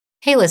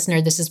Hey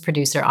listener, this is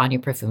producer Anya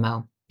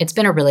Profumo. It's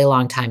been a really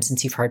long time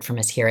since you've heard from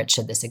us here at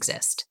Should This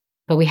Exist,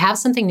 but we have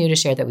something new to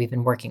share that we've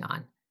been working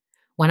on.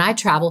 When I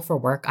travel for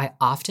work, I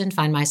often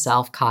find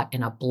myself caught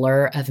in a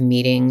blur of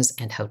meetings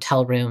and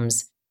hotel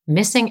rooms,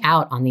 missing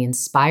out on the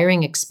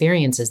inspiring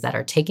experiences that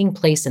are taking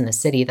place in the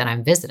city that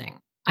I'm visiting.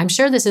 I'm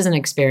sure this is an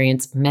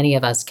experience many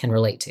of us can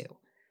relate to.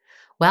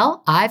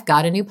 Well, I've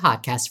got a new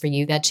podcast for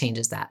you that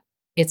changes that.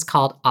 It's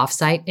called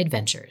Offsite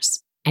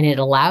Adventures, and it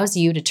allows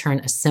you to turn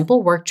a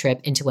simple work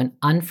trip into an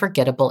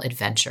unforgettable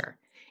adventure.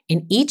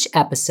 In each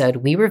episode,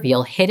 we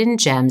reveal hidden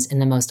gems in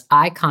the most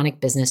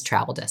iconic business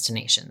travel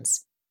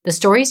destinations. The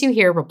stories you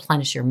hear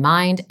replenish your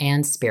mind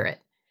and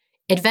spirit.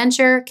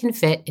 Adventure can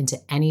fit into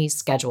any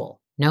schedule,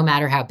 no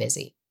matter how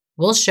busy.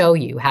 We'll show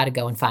you how to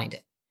go and find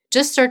it.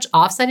 Just search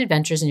Offsite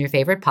Adventures in your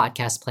favorite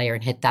podcast player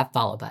and hit that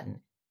follow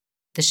button.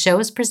 The show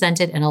is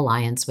presented in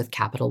alliance with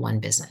Capital One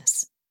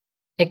Business.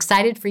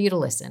 Excited for you to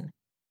listen.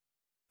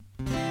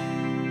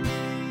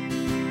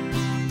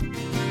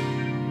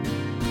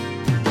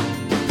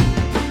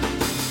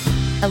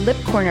 A lip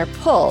corner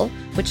pull,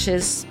 which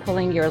is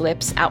pulling your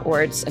lips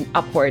outwards and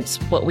upwards,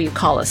 what we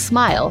call a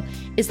smile,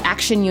 is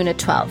Action Unit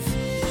 12.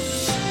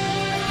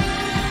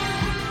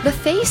 The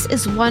face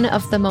is one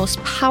of the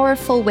most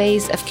powerful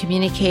ways of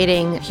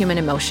communicating human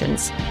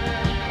emotions.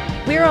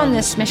 We're on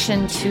this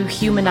mission to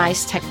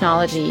humanize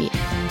technology.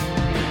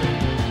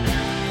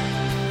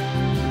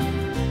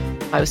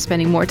 I was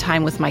spending more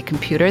time with my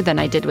computer than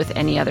I did with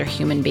any other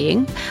human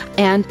being.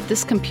 And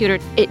this computer,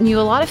 it knew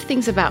a lot of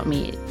things about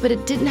me, but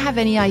it didn't have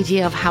any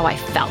idea of how I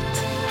felt.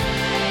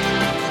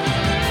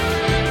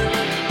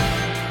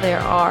 There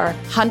are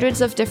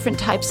hundreds of different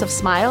types of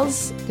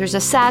smiles. There's a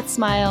sad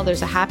smile,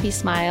 there's a happy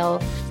smile,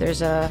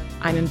 there's a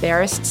I'm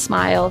embarrassed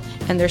smile,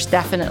 and there's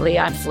definitely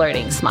I'm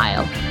flirting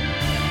smile.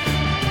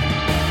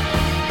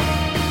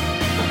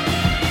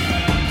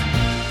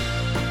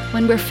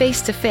 When we're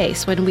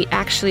face-to-face, when we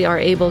actually are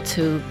able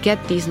to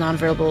get these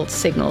nonverbal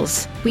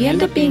signals, we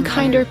end up being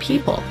kinder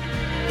people.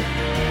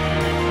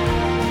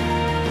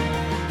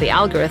 The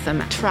algorithm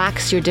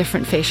tracks your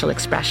different facial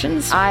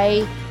expressions.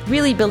 I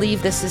really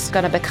believe this is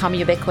going to become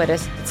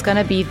ubiquitous. It's going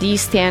to be the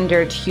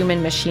standard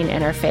human-machine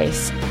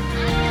interface.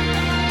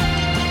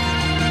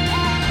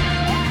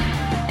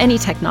 Any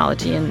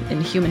technology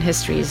in human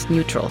history is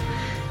neutral.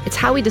 It's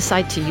how we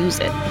decide to use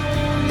it.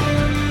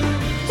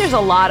 There's a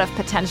lot of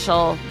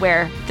potential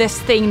where this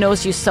thing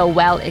knows you so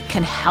well it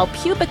can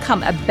help you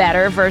become a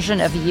better version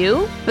of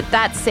you, but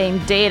that same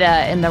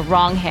data in the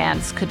wrong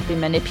hands could be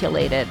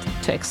manipulated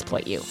to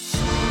exploit you.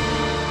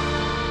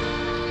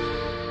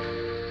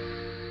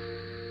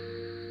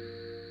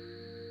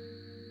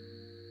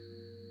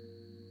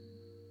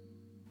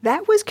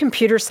 That was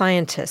computer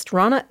scientist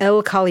Rana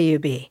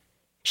El-Kaliouby.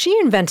 She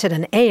invented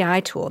an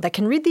AI tool that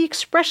can read the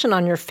expression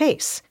on your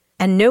face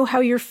and know how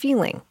you're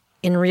feeling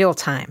in real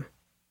time.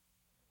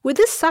 With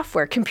this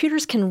software,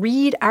 computers can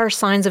read our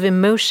signs of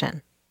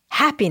emotion,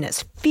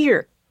 happiness,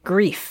 fear,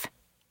 grief,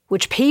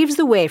 which paves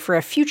the way for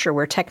a future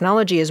where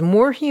technology is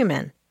more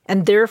human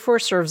and therefore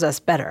serves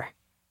us better.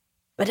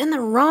 But in the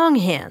wrong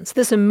hands,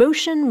 this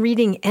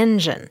emotion-reading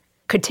engine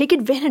could take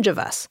advantage of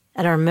us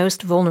at our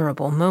most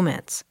vulnerable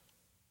moments.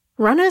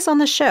 Rana is on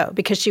the show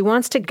because she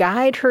wants to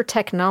guide her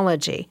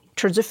technology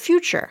towards a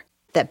future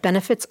that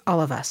benefits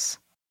all of us.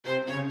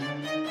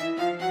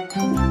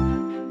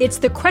 It's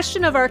the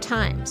question of our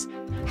times.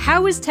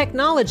 How is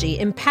technology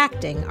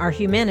impacting our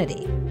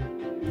humanity?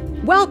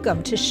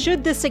 Welcome to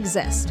Should This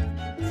Exist?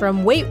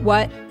 From Wait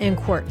What and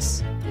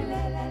Quartz.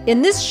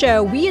 In this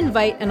show, we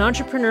invite an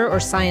entrepreneur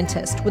or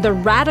scientist with a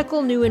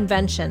radical new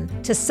invention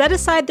to set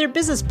aside their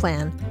business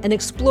plan and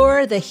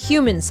explore the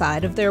human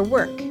side of their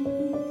work.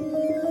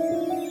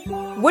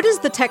 What is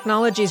the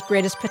technology's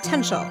greatest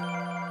potential?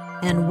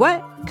 And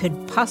what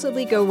could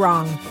possibly go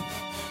wrong?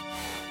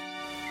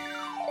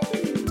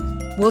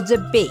 We'll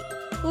debate,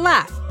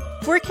 laugh,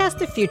 forecast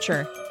the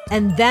future,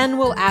 and then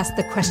we'll ask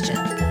the question,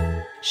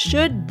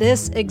 should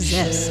this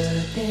exist?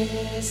 Should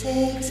this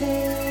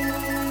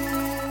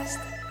exist?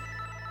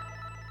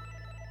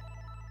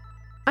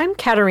 I'm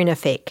Katerina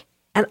Fake,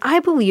 and I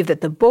believe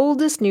that the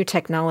boldest new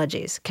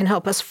technologies can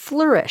help us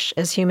flourish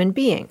as human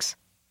beings,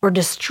 or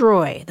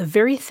destroy the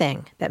very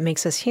thing that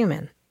makes us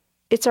human.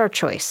 It's our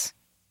choice.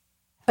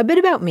 A bit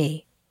about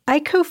me. I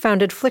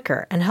co-founded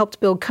Flickr and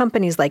helped build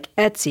companies like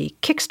Etsy,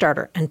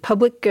 Kickstarter, and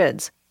Public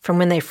Goods from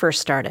when they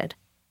first started.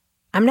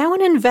 I'm now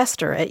an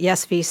investor at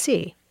Yes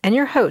VC and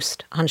your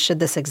host on Should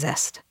This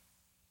Exist?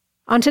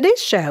 On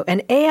today's show,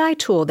 an AI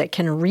tool that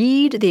can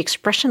read the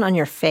expression on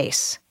your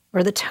face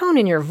or the tone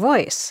in your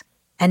voice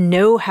and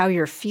know how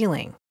you're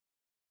feeling.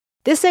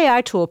 This AI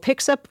tool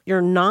picks up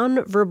your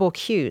nonverbal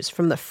cues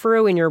from the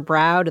furrow in your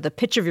brow to the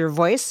pitch of your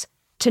voice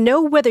to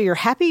know whether you're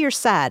happy or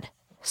sad,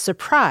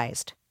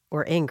 surprised,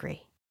 or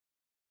angry.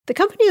 The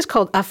company is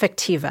called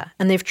Affectiva,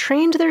 and they've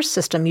trained their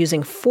system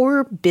using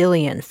 4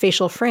 billion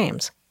facial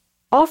frames,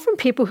 all from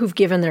people who've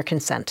given their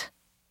consent.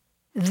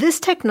 This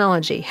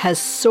technology has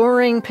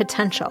soaring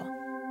potential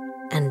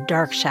and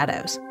dark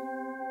shadows.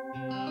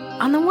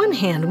 On the one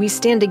hand, we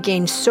stand to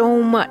gain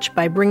so much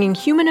by bringing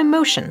human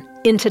emotion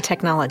into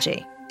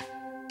technology.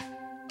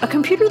 A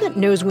computer that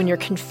knows when you're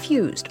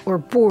confused or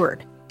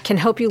bored can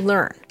help you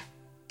learn.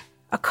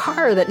 A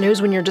car that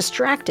knows when you're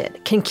distracted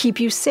can keep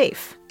you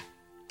safe.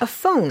 A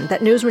phone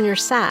that knows when you're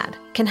sad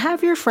can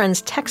have your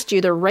friends text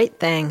you the right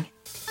thing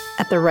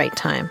at the right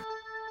time.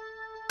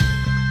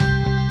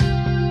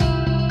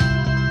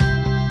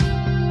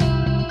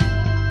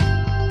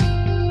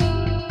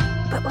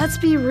 But let's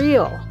be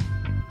real.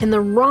 In the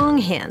wrong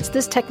hands,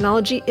 this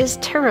technology is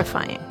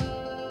terrifying.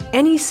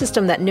 Any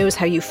system that knows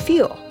how you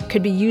feel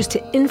could be used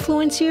to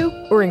influence you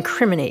or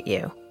incriminate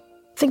you.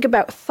 Think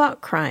about thought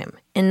crime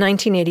in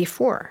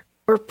 1984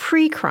 or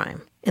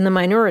pre-crime in the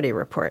Minority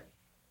Report.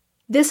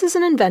 This is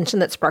an invention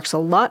that sparks a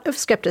lot of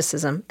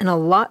skepticism in a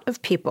lot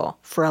of people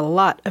for a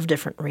lot of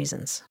different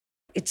reasons.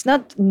 It's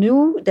not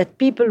new that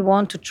people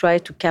want to try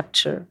to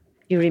capture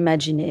your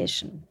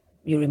imagination,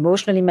 your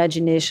emotional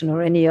imagination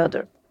or any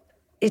other.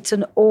 It's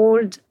an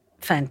old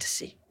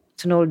fantasy.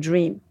 It's an old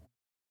dream.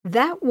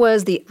 That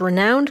was the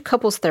renowned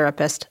couples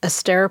therapist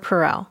Esther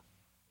Perel.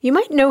 You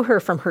might know her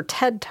from her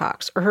TED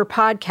Talks or her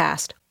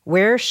podcast,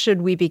 Where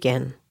Should We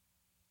Begin?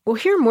 We'll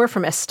hear more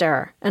from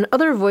Esther and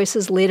other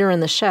voices later in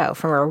the show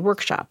from our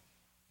workshop.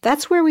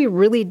 That's where we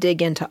really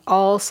dig into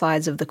all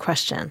sides of the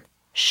question,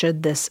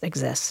 should this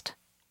exist?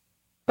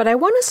 But I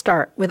want to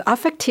start with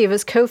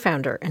Affectiva's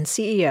co-founder and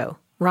CEO,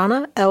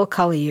 Rana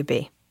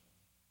El-Khalioui.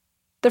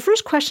 The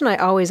first question I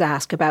always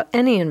ask about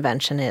any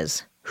invention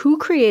is, who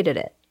created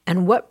it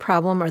and what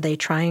problem are they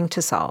trying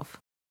to solve?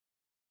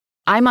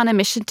 I'm on a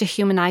mission to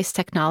humanize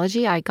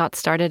technology. I got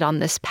started on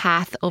this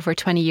path over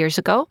 20 years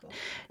ago.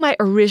 My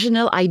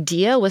original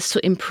idea was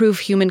to improve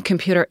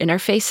human-computer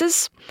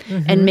interfaces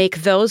and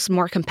make those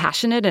more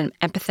compassionate and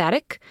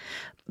empathetic.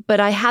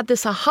 But I had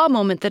this aha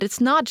moment that it's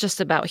not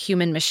just about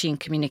human-machine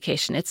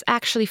communication. It's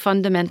actually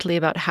fundamentally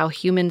about how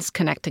humans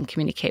connect and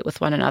communicate with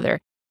one another.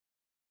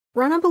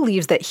 Rana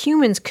believes that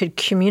humans could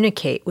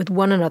communicate with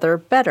one another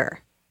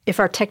better if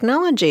our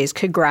technologies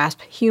could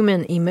grasp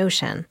human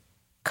emotion,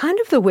 kind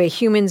of the way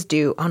humans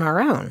do on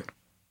our own.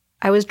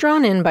 I was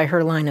drawn in by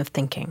her line of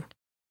thinking.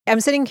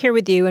 I'm sitting here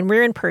with you and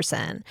we're in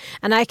person,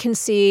 and I can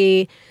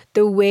see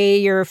the way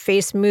your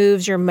face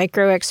moves, your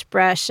micro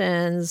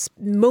expressions,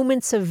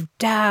 moments of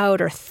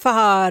doubt or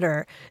thought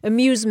or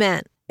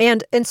amusement.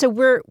 And so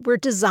we're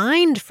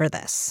designed for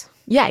this.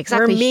 Yeah,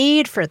 exactly. We're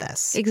made for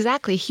this.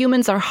 Exactly.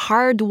 Humans are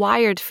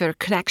hardwired for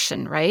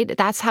connection, right?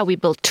 That's how we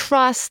build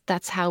trust.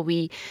 That's how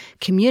we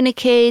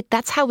communicate.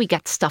 That's how we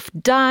get stuff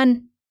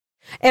done.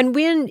 And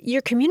when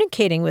you're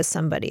communicating with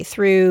somebody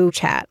through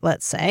chat,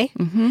 let's say,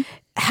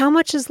 how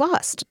much is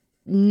lost?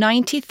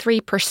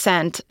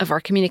 93% of our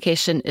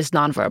communication is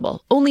nonverbal.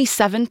 Only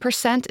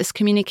 7% is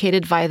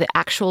communicated via the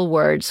actual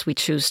words we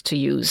choose to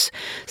use.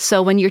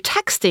 So when you're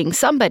texting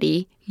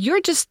somebody,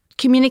 you're just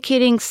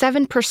communicating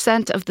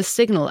 7% of the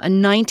signal,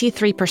 and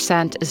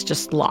 93% is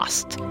just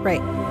lost.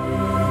 Right.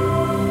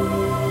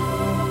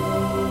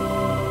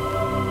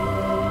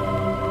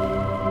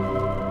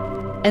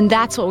 And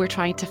that's what we're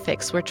trying to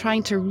fix. We're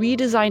trying to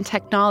redesign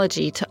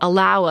technology to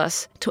allow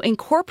us to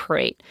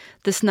incorporate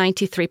this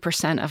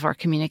 93% of our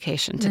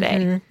communication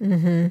today.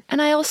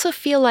 And I also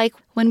feel like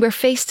when we're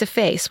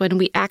face-to-face, when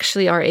we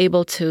actually are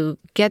able to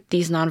get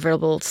these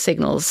nonverbal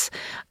signals,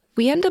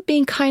 we end up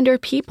being kinder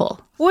people.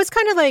 Well, it's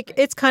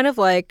kind of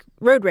like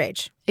road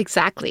rage.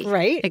 Exactly.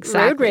 Right?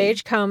 Exactly. Road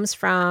rage comes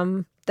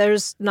from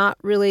there's not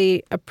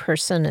really a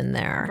person in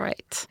there.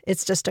 Right.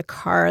 It's just a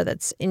car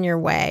that's in your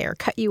way or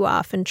cut you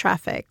off in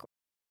traffic.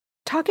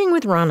 Talking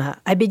with Rana,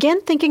 I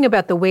began thinking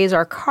about the ways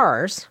our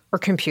cars, or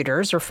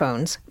computers, or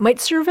phones might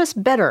serve us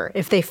better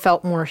if they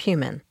felt more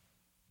human.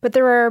 But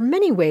there are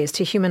many ways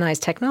to humanize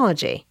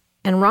technology,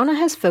 and Rana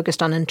has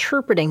focused on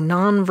interpreting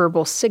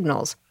nonverbal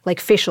signals like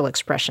facial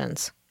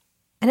expressions.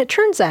 And it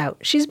turns out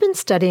she's been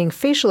studying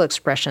facial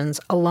expressions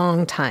a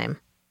long time.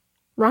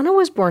 Rana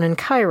was born in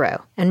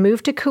Cairo and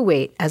moved to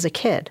Kuwait as a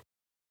kid.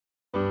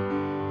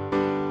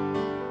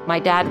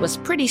 My dad was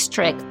pretty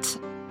strict.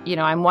 You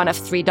know, I'm one of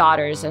 3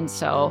 daughters, and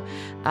so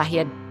he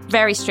had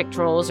very strict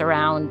rules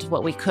around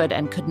what we could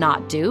and could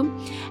not do.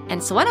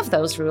 And so one of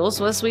those rules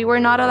was we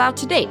were not allowed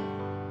to date.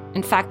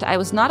 In fact, I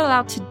was not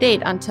allowed to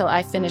date until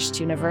I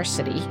finished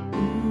university.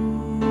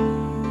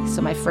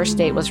 So my first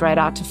date was right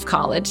out of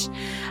college.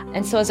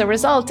 And so as a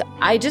result,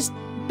 I just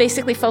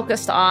basically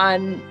focused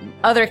on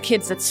other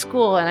kids at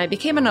school, and I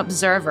became an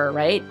observer,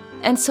 right?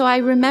 And so I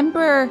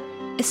remember,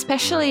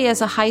 especially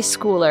as a high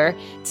schooler,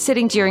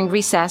 sitting during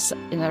recess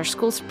in our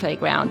school's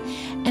playground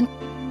and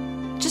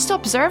just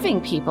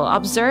observing people,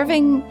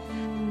 observing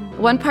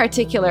one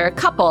particular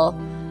couple.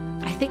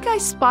 I think I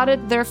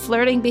spotted their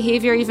flirting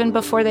behavior even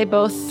before they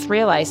both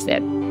realized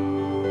it.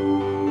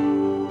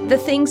 The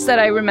things that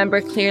I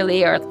remember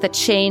clearly are the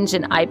change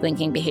in eye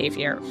blinking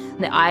behavior.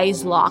 The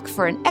eyes lock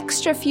for an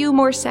extra few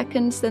more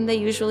seconds than they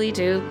usually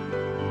do.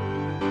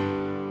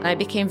 I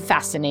became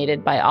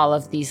fascinated by all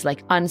of these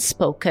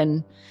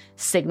unspoken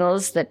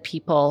signals that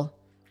people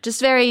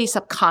just very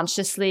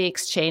subconsciously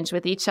exchange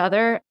with each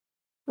other.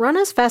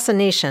 Rana's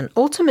fascination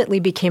ultimately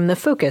became the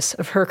focus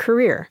of her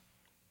career.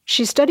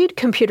 She studied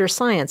computer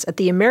science at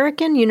the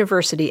American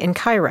University in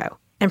Cairo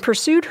and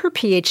pursued her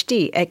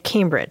PhD at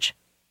Cambridge.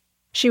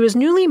 She was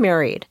newly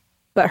married,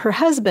 but her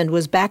husband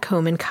was back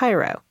home in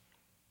Cairo.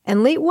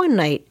 And late one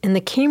night in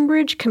the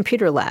Cambridge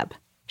computer lab,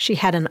 she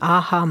had an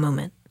aha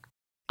moment.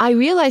 I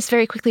realized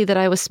very quickly that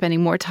I was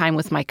spending more time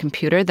with my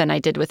computer than I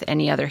did with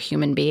any other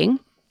human being.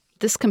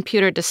 This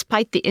computer,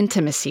 despite the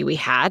intimacy we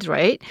had,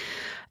 right,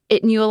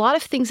 it knew a lot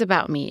of things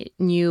about me. It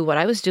knew what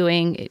I was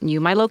doing. It knew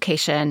my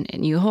location. It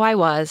knew who I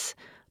was.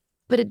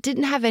 But it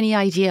didn't have any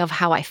idea of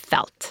how I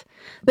felt.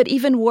 But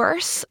even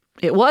worse,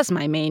 it was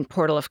my main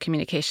portal of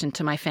communication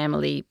to my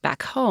family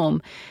back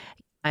home.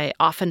 I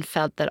often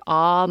felt that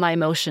all my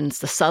emotions,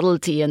 the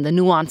subtlety and the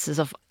nuances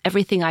of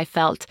everything I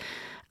felt,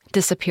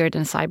 disappeared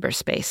in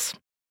cyberspace.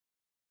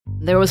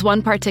 There was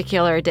one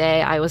particular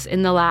day I was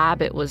in the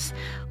lab. It was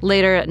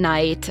later at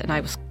night, and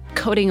I was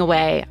coding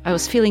away. I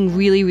was feeling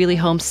really, really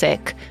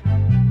homesick.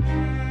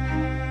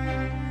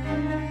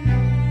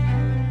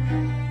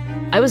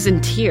 I was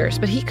in tears,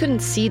 but he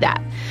couldn't see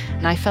that.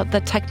 And I felt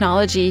that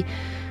technology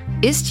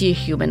is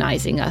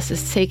dehumanizing us,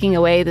 is taking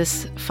away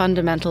this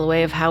fundamental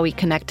way of how we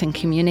connect and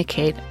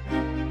communicate.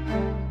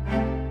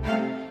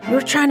 You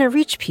were trying to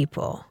reach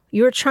people.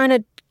 You were trying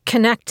to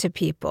connect to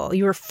people.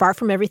 You were far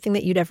from everything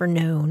that you'd ever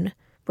known,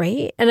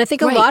 right? And I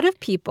think a lot of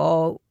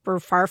people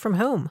were far from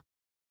home.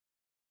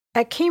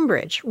 At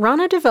Cambridge,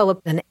 Rana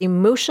developed an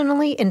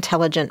emotionally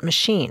intelligent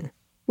machine,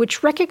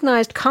 which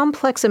recognized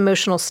complex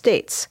emotional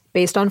states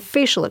based on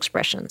facial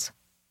expressions.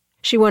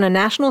 She won a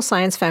National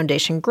Science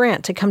Foundation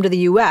grant to come to the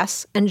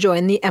U.S. and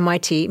join the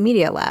MIT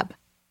Media Lab.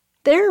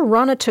 There,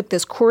 Rana took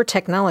this core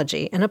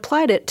technology and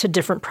applied it to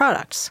different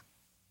products.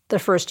 The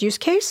first use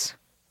case?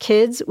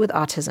 Kids with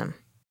autism.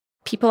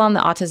 People on the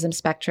autism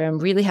spectrum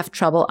really have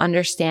trouble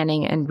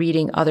understanding and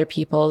reading other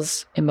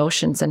people's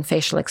emotions and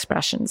facial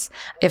expressions.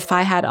 If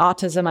I had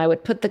autism, I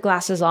would put the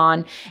glasses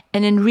on,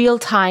 and in real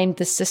time,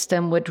 the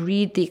system would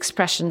read the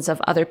expressions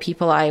of other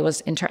people I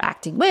was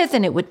interacting with,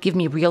 and it would give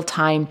me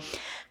real-time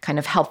kind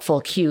of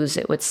helpful cues.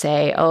 It would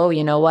say, oh,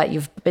 you know what,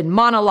 you've been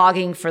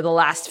monologuing for the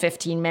last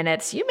 15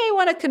 minutes. You may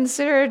want to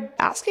consider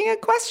asking a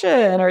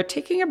question or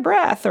taking a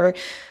breath or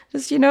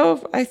just,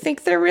 I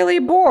think they're really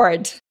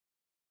bored.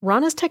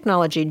 Rana's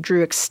technology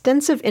drew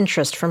extensive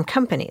interest from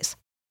companies.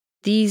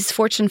 These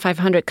Fortune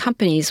 500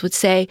 companies would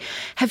say,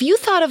 have you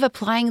thought of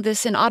applying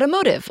this in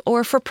automotive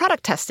or for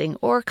product testing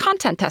or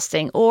content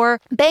testing or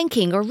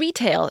banking or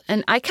retail?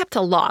 And I kept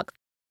a log.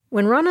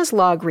 When Rana's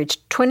log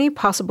reached 20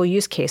 possible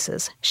use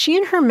cases, she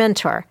and her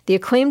mentor, the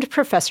acclaimed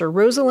professor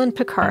Rosalind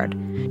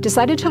Picard,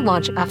 decided to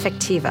launch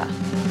Affectiva.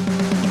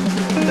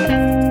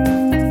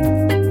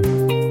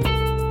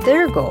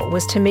 Their goal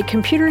was to make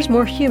computers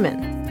more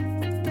human.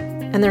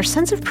 And their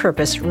sense of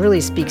purpose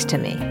really speaks to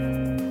me.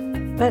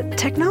 But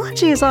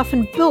technology is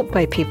often built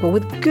by people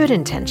with good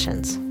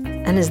intentions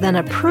and is then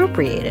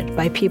appropriated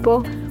by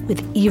people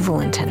with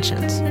evil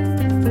intentions.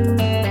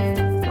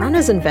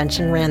 Rana's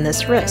invention ran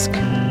this risk,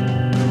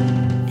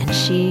 and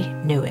she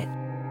knew it.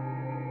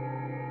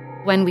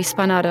 When we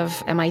spun out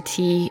of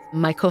MIT,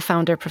 my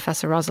co-founder,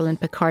 Professor Rosalind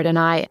Picard, and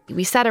I,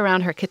 we sat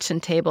around her kitchen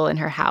table in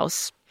her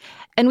house.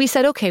 And we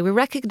said, okay, we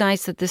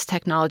recognize that this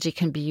technology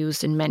can be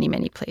used in many,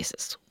 many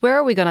places. Where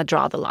are we going to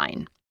draw the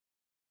line?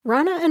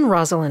 Rana and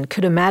Rosalind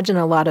could imagine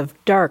a lot of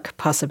dark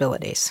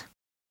possibilities.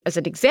 As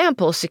an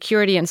example,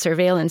 security and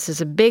surveillance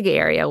is a big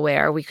area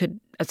where we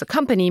could, as a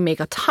company, make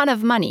a ton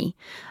of money.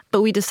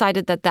 But we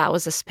decided that that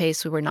was a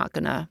space we were not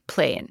going to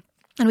play in.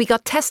 And we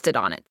got tested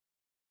on it.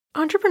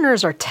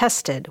 Entrepreneurs are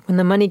tested when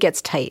the money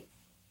gets tight.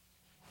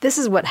 This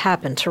is what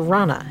happened to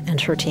Rana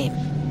and her team.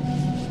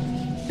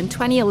 In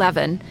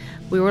 2011,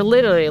 we were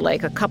literally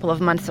like a couple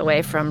of months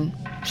away from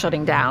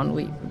shutting down.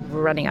 We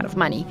were running out of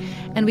money.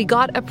 And we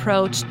got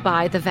approached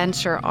by the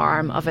venture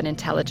arm of an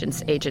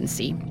intelligence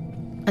agency.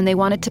 And they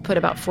wanted to put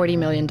about $40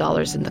 million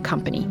in the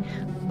company.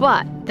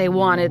 But they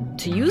wanted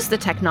to use the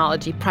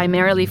technology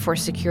primarily for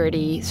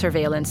security,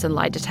 surveillance, and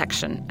lie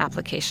detection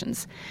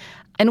applications.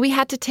 And we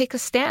had to take a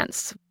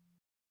stance.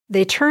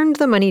 They turned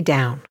the money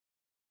down.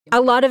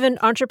 A lot of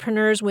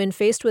entrepreneurs, when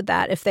faced with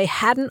that, if they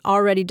hadn't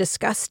already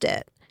discussed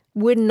it,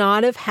 would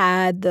not have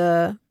had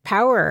the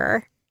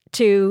power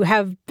to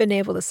have been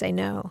able to say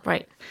no.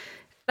 Right.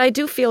 I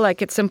do feel like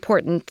it's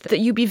important that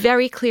you be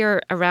very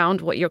clear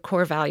around what your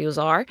core values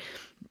are.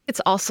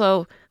 It's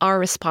also our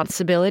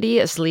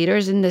responsibility as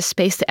leaders in this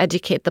space to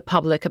educate the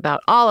public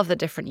about all of the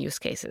different use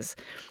cases.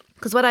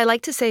 Because what I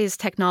like to say is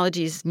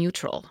technology is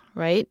neutral,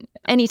 right?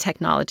 Any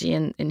technology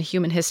in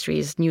human history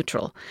is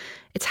neutral.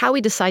 It's how we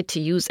decide to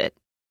use it.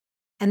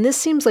 And this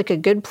seems like a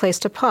good place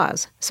to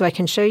pause so I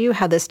can show you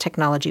how this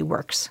technology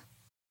works.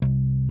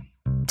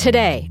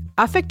 Today,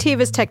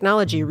 Affectiva's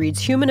technology reads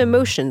human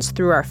emotions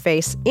through our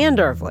face and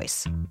our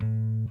voice.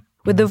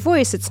 With the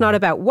voice, it's not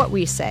about what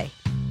we say,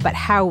 but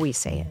how we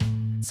say it.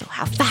 So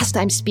how fast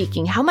I'm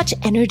speaking, how much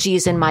energy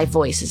is in my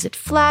voice? Is it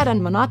flat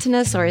and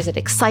monotonous, or is it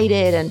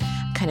excited and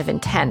kind of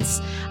intense?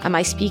 Am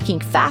I speaking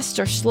fast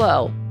or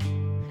slow?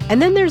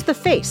 And then there's the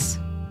face.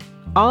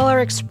 All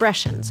our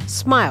expressions,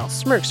 smiles,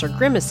 smirks, or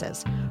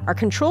grimaces, are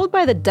controlled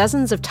by the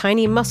dozens of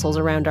tiny muscles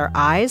around our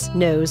eyes,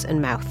 nose,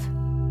 and mouth.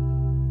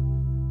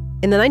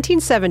 In the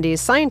 1970s,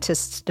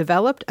 scientists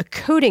developed a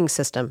coding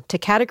system to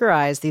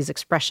categorize these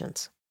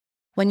expressions.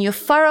 When you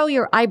furrow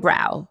your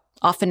eyebrow,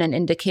 often an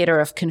indicator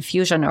of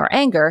confusion or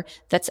anger,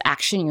 that's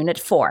action unit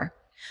 4.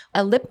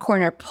 A lip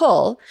corner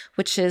pull,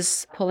 which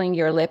is pulling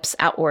your lips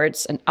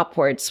outwards and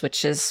upwards,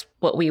 which is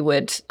what we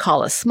would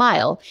call a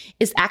smile,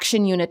 is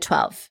action unit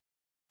 12.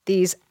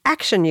 These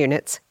action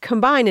units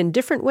combine in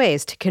different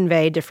ways to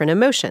convey different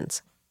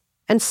emotions,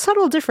 and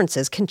subtle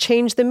differences can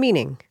change the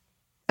meaning.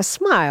 A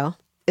smile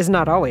is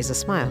not always a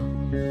smile.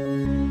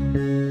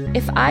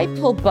 If I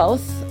pull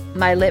both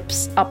my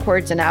lips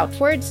upwards and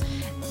outwards,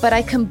 but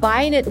I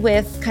combine it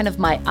with kind of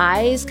my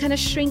eyes kind of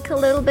shrink a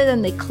little bit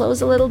and they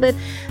close a little bit,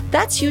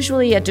 that's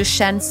usually a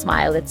Duchenne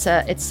smile. It's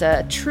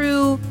a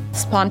true,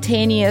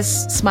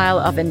 spontaneous smile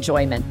of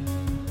enjoyment.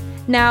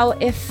 Now,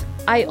 if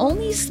I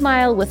only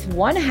smile with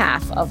one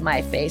half of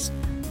my face,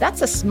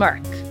 that's a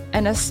smirk.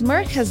 And a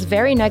smirk has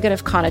very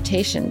negative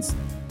connotations.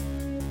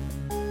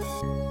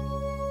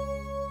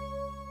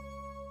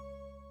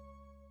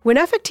 When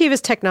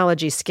Affectiva's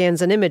technology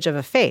scans an image of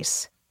a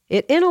face,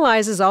 it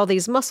analyzes all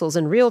these muscles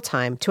in real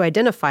time to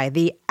identify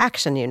the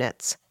action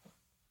units.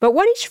 But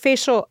what each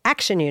facial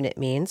action unit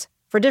means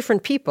for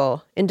different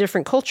people in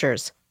different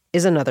cultures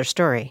is another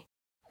story.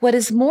 What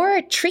is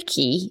more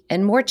tricky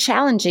and more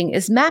challenging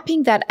is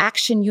mapping that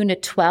action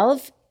unit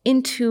 12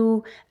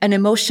 into an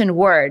emotion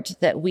word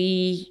that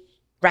we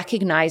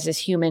recognize as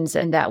humans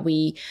and that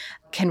we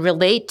can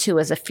relate to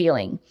as a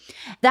feeling.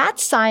 That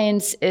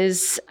science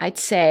is, I'd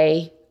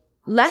say,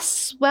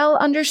 less well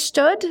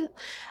understood.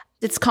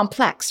 It's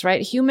complex,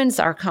 right? Humans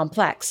are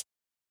complex.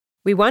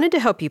 We wanted to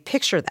help you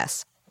picture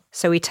this,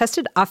 so we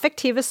tested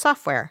Affectiva's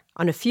software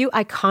on a few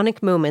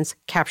iconic moments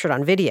captured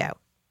on video,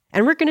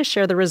 and we're going to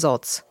share the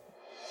results.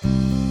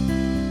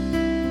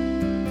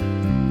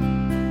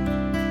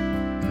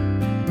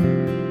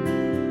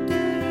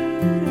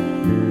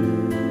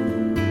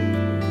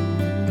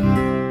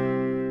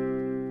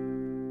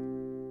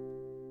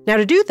 Now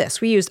to do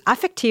this, we used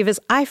Affectiva's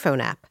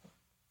iPhone app.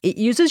 It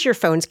uses your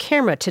phone's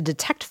camera to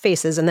detect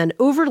faces and then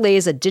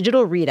overlays a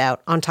digital readout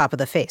on top of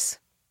the face.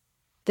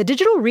 The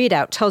digital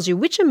readout tells you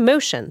which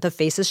emotion the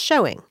face is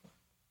showing.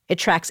 It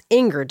tracks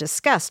anger,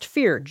 disgust,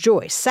 fear,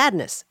 joy,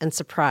 sadness, and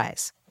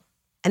surprise.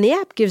 And the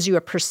app gives you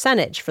a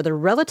percentage for the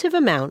relative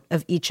amount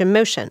of each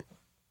emotion.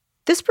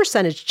 This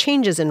percentage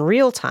changes in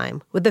real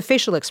time with the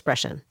facial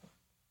expression.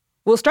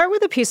 We'll start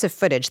with a piece of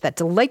footage that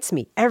delights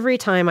me every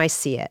time I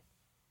see it,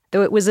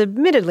 though it was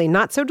admittedly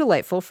not so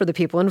delightful for the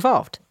people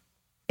involved.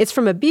 It's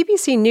from a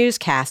BBC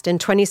newscast in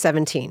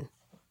 2017.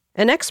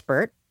 An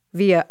expert,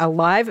 via a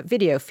live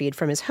video feed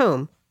from his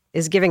home,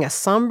 is giving a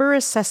somber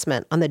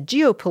assessment on the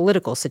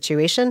geopolitical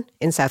situation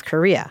in South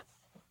Korea.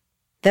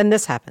 Then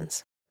this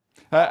happens.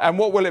 And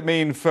what will it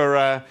mean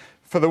for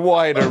the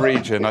wider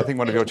region? I think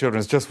one of your children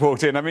has just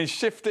walked in. I mean,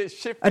 shift it.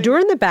 A door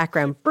in the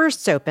background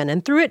bursts open,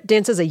 and through it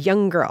dances a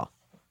young girl.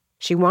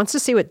 She wants to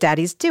see what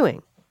Daddy's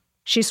doing.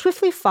 She's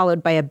swiftly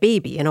followed by a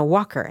baby in a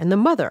walker and the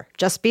mother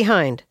just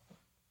behind.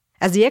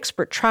 As the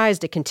expert tries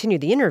to continue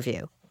the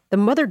interview, the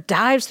mother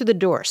dives through the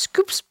door,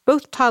 scoops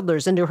both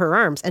toddlers into her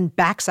arms, and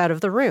backs out of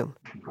the room.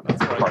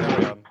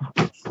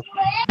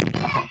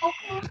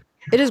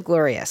 It is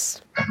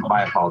glorious.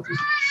 My apologies.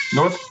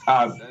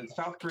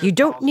 South Korea. You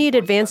don't need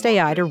advanced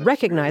AI to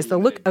recognize the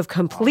look of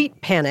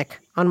complete panic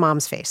on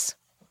Mom's face.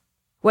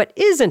 What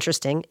is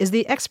interesting is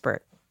the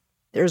expert.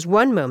 There's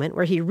one moment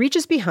where he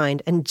reaches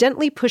behind and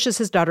gently pushes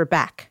his daughter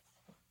back.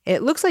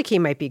 It looks like he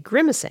might be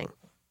grimacing.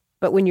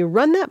 But when you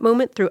run that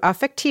moment through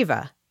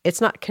Affectiva, it's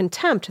not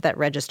contempt that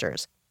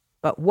registers,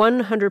 but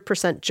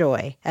 100%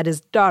 joy at his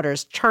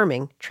daughter's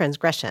charming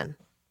transgression,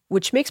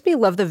 which makes me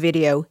love the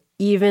video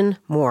even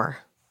more.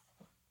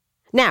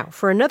 Now,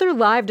 for another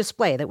live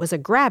display that was a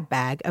grab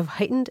bag of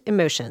heightened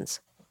emotions.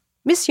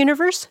 Miss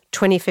Universe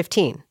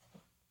 2015.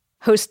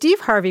 Host Steve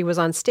Harvey was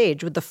on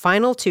stage with the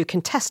final two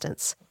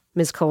contestants,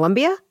 Ms.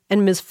 Colombia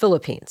and Ms.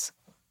 Philippines.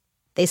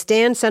 They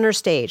stand center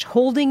stage,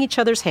 holding each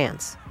other's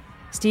hands.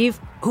 Steve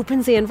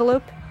opens the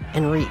envelope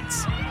and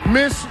reads.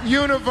 Miss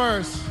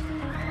Universe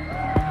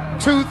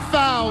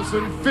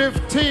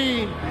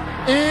 2015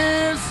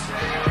 is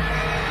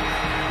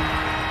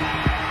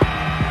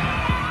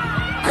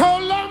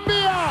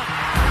Colombia!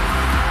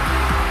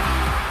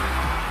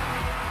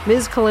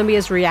 Ms.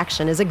 Colombia's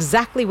reaction is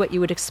exactly what you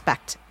would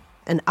expect,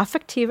 and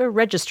Affectiva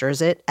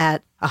registers it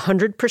at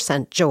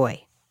 100%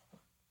 joy.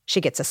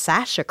 She gets a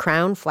sash, a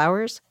crown,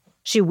 flowers.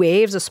 She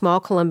waves a small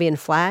Colombian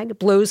flag,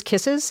 blows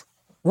kisses.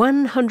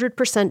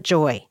 100%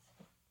 joy.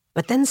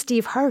 But then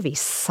Steve Harvey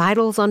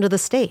sidles onto the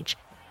stage,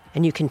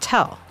 and you can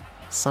tell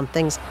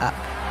something's up.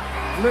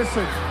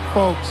 Listen,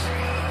 folks,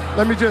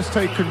 let me just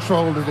take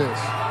control of this.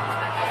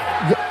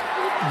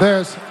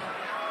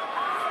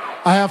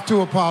 I have to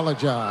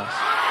apologize.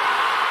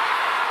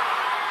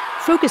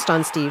 Focused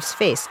on Steve's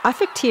face,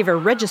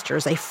 Affectiva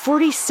registers a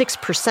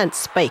 46%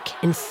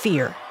 spike in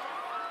fear.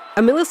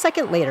 A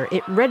millisecond later,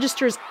 it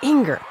registers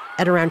anger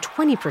at around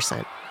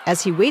 20%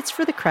 as he waits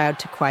for the crowd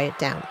to quiet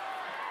down.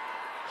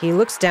 He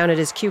looks down at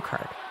his cue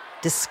card.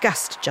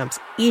 Disgust jumps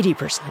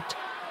 80%.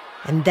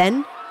 And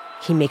then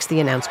he makes the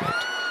announcement.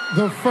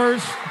 The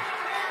first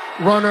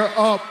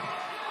runner-up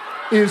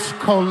is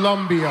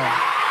Colombia.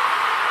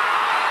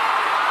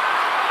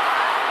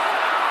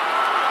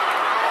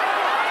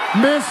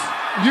 Miss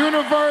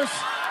Universe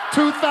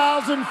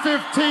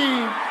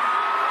 2015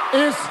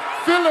 is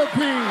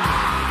Philippines.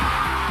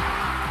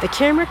 The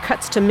camera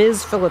cuts to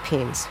Ms.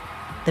 Philippines.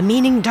 The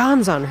meaning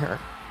dawns on her.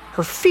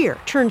 Her fear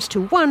turns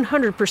to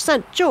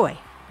 100% joy.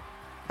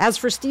 As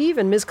for Steve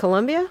and Ms.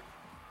 Colombia,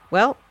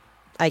 well,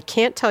 I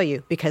can't tell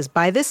you because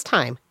by this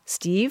time,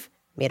 Steve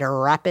made a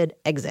rapid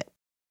exit.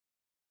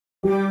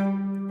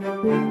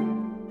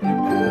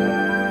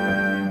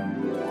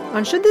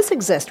 On Should This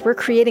Exist, we're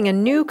creating a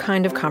new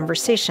kind of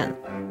conversation.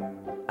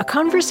 A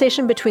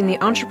conversation between the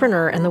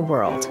entrepreneur and the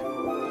world.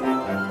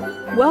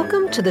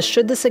 Welcome to the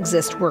Should This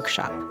Exist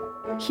workshop.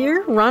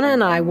 Here, Rana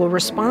and I will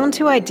respond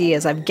to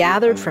ideas I've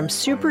gathered from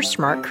super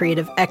smart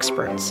creative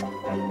experts.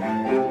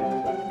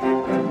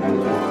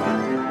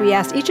 We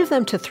asked each of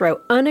them to throw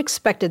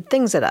unexpected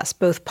things at us,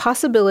 both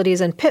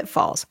possibilities and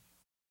pitfalls.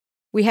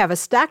 We have a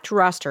stacked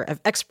roster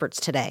of experts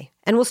today,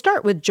 and we'll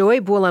start with Joy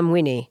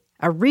Buolamwini,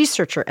 a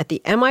researcher at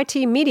the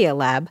MIT Media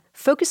Lab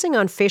focusing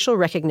on facial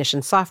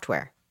recognition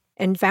software,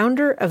 and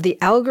founder of the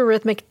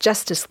Algorithmic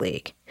Justice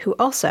League, who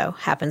also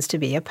happens to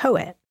be a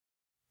poet.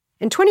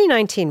 In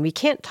 2019, we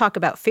can't talk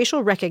about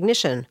facial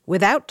recognition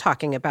without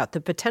talking about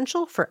the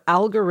potential for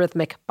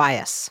algorithmic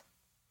bias.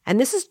 And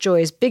this is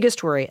Joy's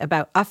biggest worry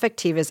about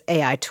Affectiva's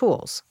AI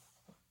tools.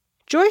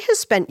 Joy has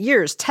spent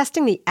years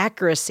testing the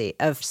accuracy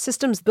of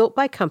systems built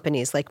by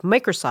companies like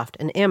Microsoft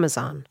and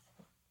Amazon.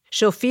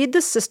 She'll feed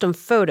the system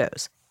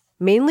photos,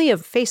 mainly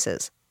of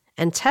faces,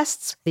 and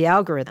tests the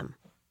algorithm.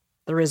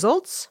 The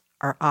results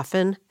are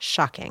often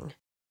shocking.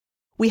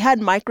 We had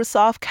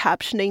Microsoft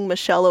captioning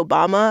Michelle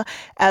Obama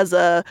as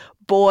a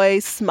boy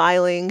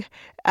smiling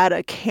at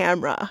a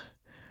camera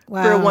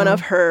for one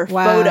of her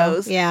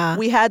photos. Yeah.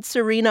 We had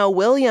Serena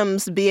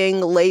Williams being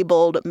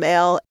labeled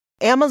male.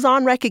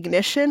 Amazon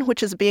Recognition,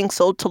 which is being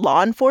sold to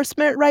law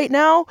enforcement right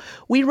now,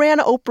 we ran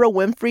Oprah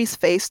Winfrey's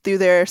face through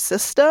their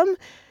system,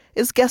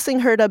 is guessing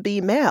her to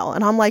be male.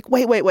 And I'm like,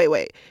 wait.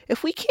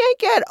 If we can't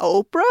get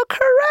Oprah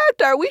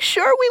correct, are we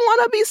sure we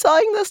want to be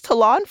selling this to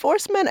law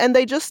enforcement? And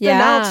they just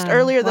announced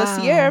earlier this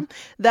year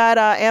that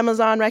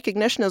Amazon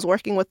Recognition is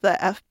working with the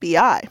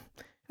FBI.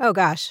 Oh,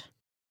 gosh.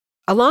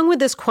 Along with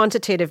this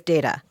quantitative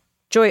data,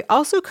 Joy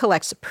also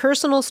collects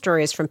personal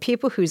stories from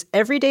people whose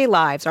everyday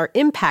lives are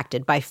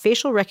impacted by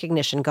facial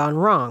recognition gone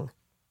wrong.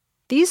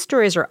 These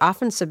stories are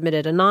often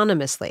submitted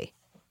anonymously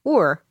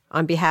or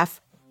on behalf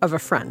of a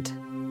friend.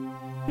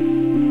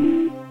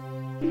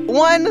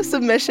 One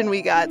submission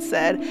we got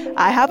said,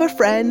 I have a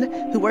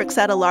friend who works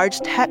at a large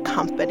tech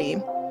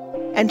company,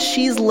 and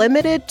she's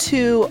limited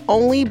to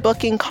only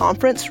booking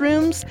conference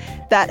rooms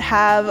that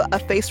have a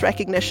face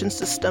recognition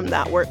system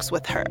that works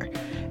with her.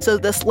 So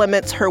this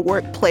limits her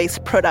workplace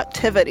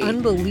productivity.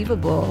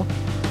 Unbelievable.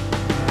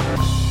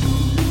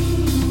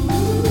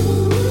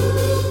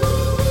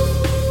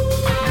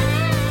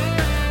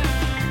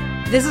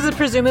 This is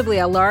presumably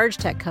a large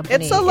tech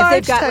company. It's a large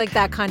if they've got tech. like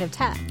that kind of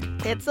tech.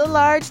 It's a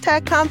large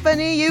tech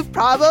company you've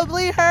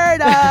probably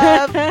heard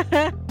of.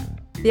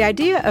 The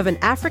idea of an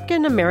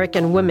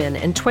African-American woman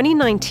in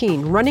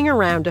 2019 running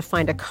around to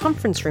find a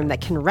conference room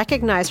that can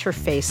recognize her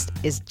face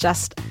is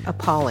just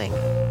appalling.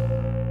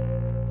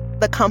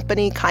 The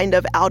company kind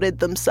of outed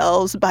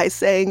themselves by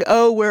saying,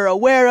 oh, we're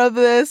aware of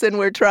this and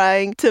we're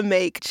trying to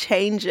make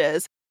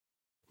changes.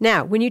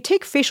 Now, when you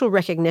take facial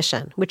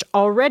recognition, which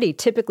already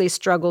typically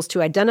struggles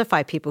to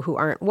identify people who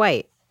aren't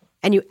white,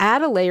 and you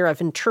add a layer of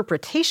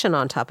interpretation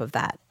on top of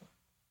that,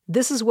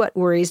 this is what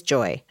worries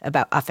Joy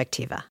about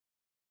Affectiva.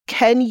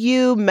 Can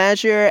you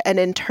measure an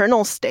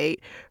internal state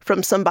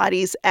from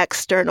somebody's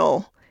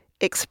external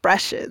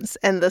expressions?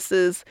 And this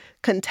is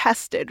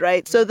contested,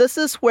 right? So this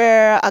is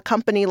where a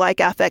company like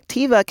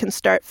Affectiva can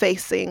start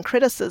facing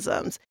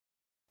criticisms.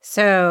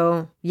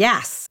 So,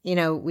 yes,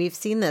 we've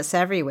seen this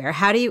everywhere.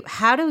 How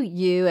do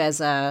you as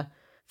a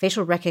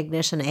facial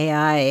recognition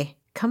AI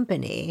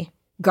company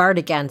guard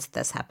against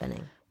this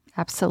happening?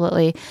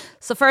 Absolutely.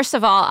 So first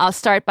of all, I'll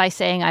start by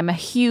saying I'm a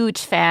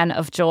huge fan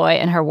of Joy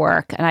and her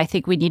work, and I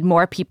think we need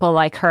more people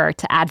like her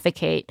to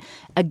advocate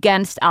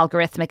against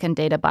algorithmic and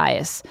data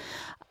bias.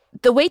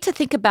 The way to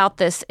think about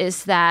this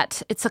is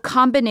that it's a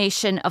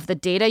combination of the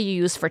data you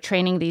use for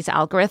training these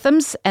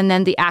algorithms and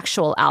then the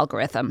actual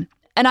algorithm.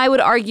 And I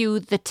would argue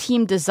the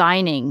team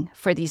designing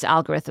for these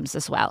algorithms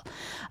as well.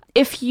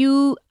 If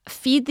you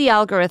feed the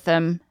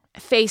algorithm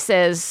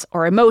faces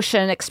or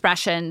emotion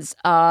expressions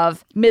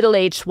of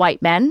middle-aged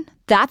white men,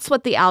 that's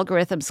what the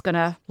algorithm's going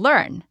to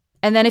learn.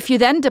 And then if you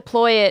then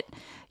deploy it,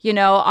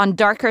 on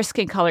darker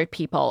skin-colored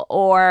people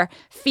or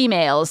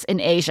females in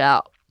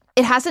Asia,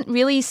 it hasn't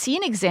really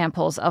seen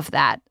examples of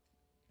that.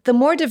 the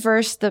more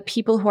diverse the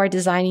people who are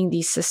designing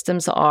these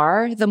systems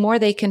are, the more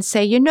they can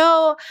say,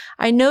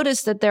 I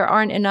noticed that there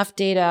aren't enough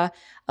data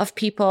of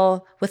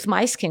people with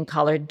my skin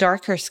color,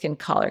 darker skin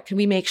color. Can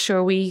we make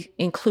sure we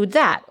include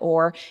that?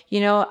 Or,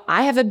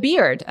 I have a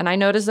beard and I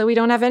noticed that we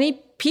don't have any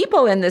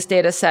people in this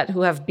data set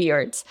who have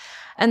beards.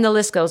 And the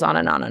list goes on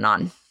and on and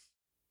on.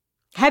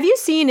 Have you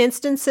seen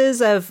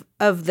instances of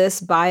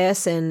this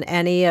bias in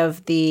any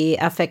of the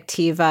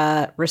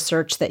Affectiva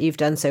research that you've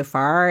done so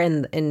far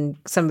in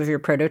some of your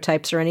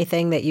prototypes or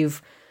anything that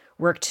you've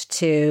worked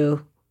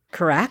to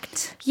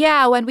correct?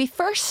 Yeah, when we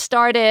first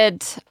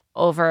started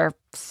over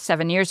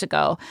 7 years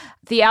ago,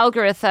 the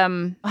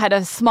algorithm had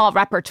a small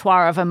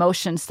repertoire of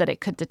emotions that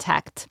it could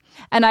detect.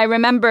 And I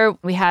remember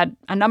we had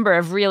a number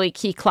of really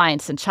key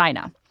clients in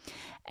China.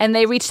 And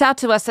they reached out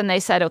to us and they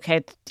said,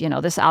 okay,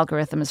 this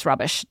algorithm is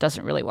rubbish. It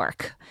doesn't really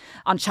work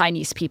on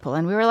Chinese people.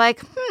 And we were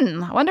like,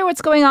 I wonder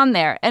what's going on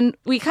there. And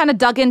we kind of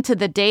dug into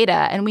the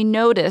data and we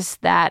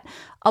noticed that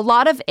a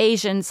lot of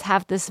Asians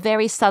have this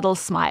very subtle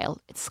smile.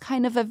 It's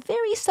kind of a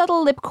very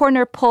subtle lip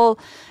corner pull.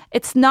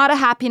 It's not a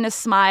happiness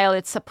smile.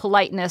 It's a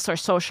politeness or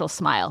social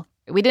smile.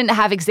 We didn't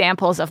have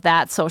examples of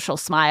that social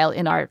smile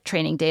in our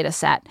training data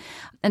set.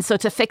 And so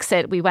to fix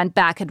it, we went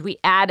back and we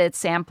added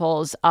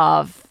samples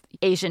of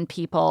Asian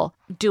people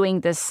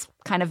doing this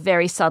kind of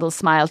very subtle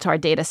smile to our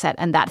data set,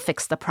 and that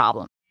fixed the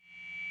problem.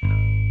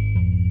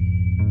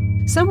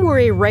 Some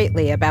worry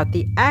rightly about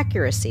the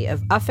accuracy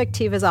of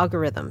Affectiva's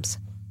algorithms,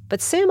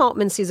 but Sam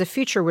Altman sees a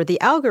future where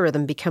the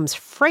algorithm becomes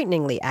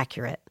frighteningly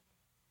accurate.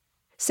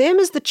 Sam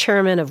is the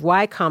chairman of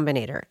Y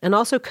Combinator and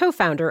also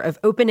co-founder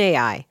of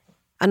OpenAI,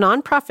 a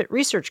nonprofit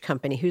research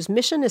company whose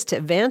mission is to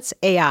advance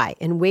AI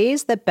in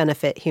ways that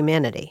benefit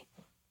humanity.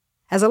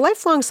 As a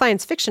lifelong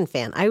science fiction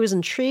fan, I was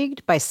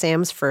intrigued by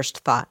Sam's first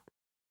thought.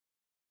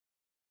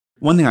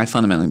 One thing I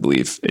fundamentally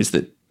believe is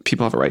that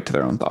people have a right to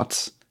their own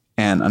thoughts.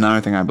 And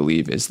another thing I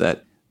believe is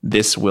that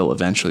this will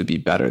eventually be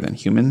better than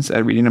humans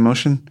at reading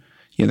emotion.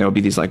 There will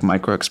be these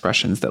micro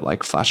expressions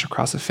that flash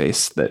across a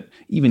face that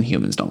even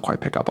humans don't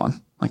quite pick up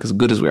on. As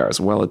good as we are,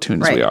 as well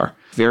attuned as we are.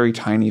 Very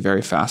tiny,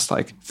 very fast,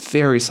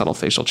 very subtle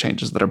facial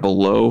changes that are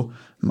below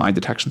my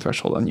detection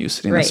threshold on you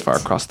sitting this far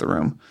across the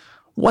room.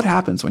 What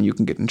happens when you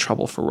can get in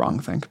trouble for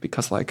wrongthink?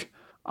 Because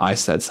I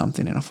said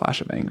something in a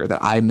flash of anger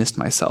that I missed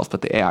myself,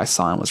 but the AI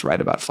saw and was right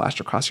about flashed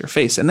across your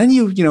face. And then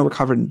you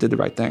recovered and did the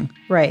right thing.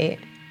 Right.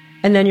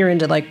 And then you're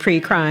into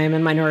pre-crime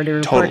and Minority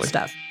Report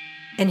stuff.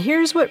 And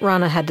here's what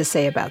Rana had to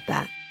say about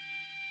that.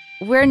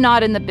 We're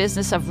not in the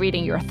business of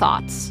reading your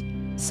thoughts.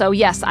 So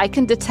yes, I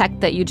can detect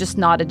that you just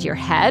nodded your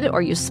head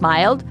or you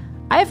smiled.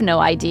 I have no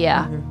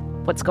idea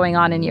what's going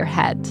on in your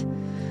head.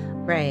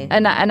 Right.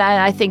 And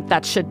I think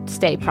that should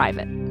stay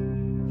private.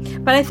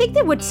 But I think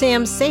that what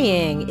Sam's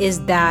saying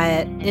is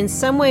that in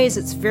some ways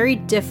it's very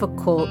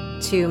difficult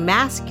to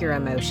mask your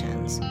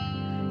emotions.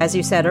 As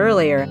you said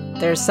earlier,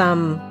 there's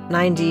some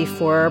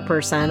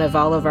 94% of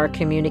all of our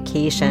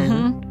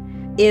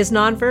communication is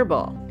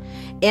nonverbal.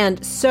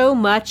 And so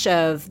much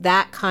of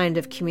that kind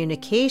of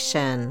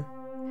communication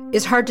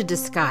is hard to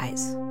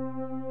disguise.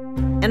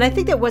 And I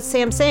think that what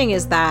Sam's saying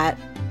is that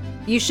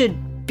you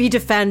should be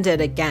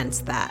defended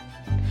against that.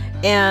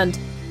 And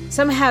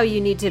somehow you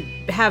need to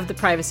have the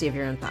privacy of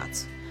your own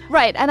thoughts.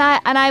 Right. And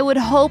I would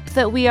hope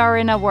that we are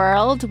in a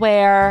world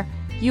where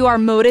you are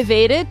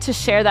motivated to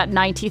share that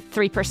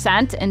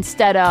 93%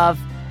 instead of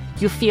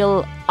you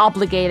feel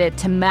obligated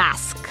to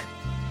mask.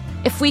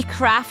 If we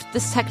craft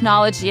this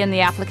technology and the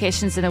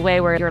applications in a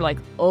way where you're like,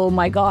 oh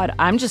my God,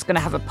 I'm just going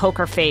to have a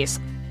poker face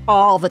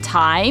all the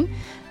time,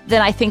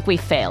 then I think we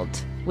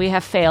failed. We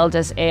have failed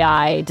as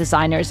AI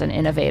designers and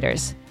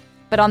innovators.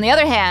 But on the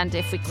other hand,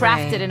 if we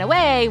craft it in a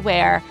way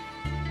where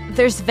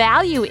there's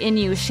value in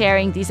you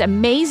sharing these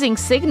amazing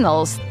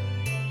signals,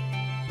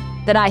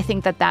 then I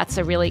think that that's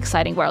a really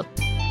exciting world.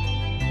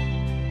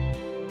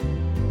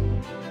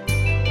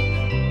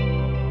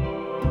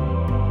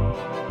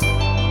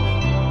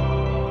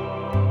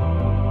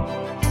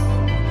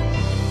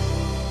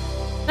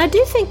 I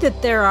do think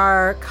that there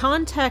are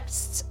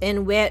contexts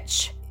in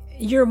which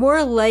you're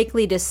more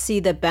likely to see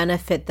the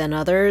benefit than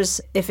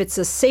others. If it's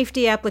a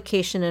safety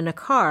application in a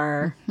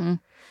car,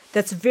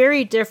 that's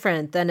very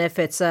different than if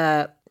it's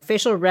a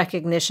facial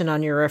recognition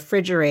on your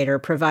refrigerator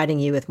providing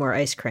you with more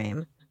ice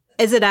cream.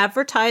 Is it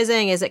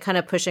advertising? Is it kind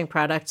of pushing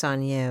products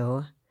on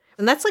you?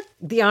 And that's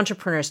the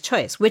entrepreneur's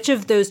choice. Which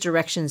of those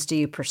directions do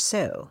you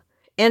pursue?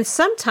 And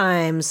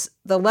sometimes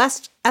the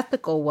less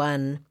ethical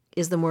one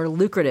is the more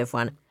lucrative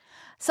one.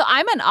 So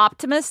I'm an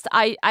optimist.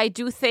 I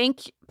do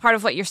think part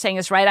of what you're saying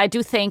is right. I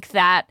do think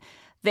that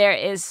there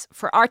is,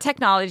 for our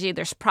technology,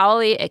 there's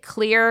probably a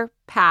clear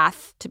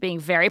path to being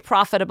very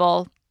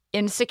profitable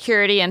in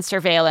security and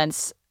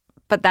surveillance,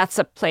 but that's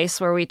a place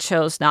where we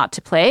chose not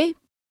to play.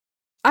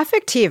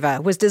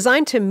 Affectiva was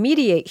designed to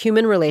mediate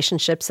human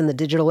relationships in the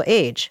digital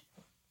age.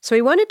 So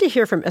we wanted to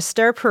hear from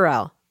Esther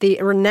Perel,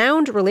 the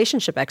renowned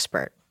relationship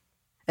expert.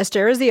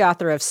 Esther is the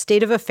author of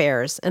State of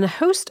Affairs and a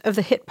host of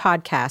the hit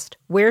podcast,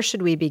 Where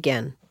Should We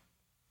Begin?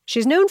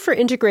 She's known for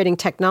integrating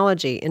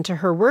technology into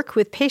her work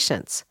with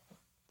patients.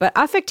 But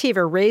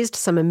Affectiva raised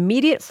some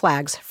immediate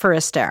flags for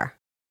Esther.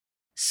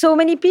 So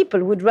many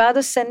people would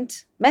rather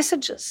send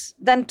messages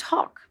than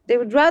talk. They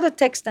would rather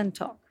text than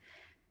talk.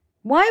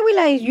 Why will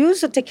I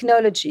use a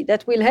technology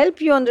that will help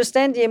you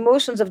understand the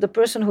emotions of the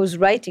person who's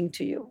writing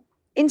to you,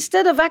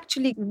 instead of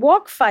actually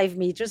walk 5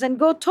 meters and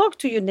go talk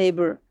to your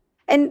neighbor?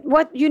 And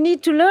what you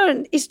need to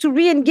learn is to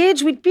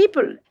re-engage with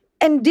people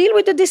and deal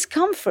with the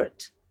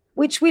discomfort,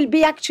 which will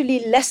be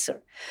actually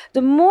lesser.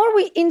 The more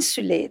we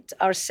insulate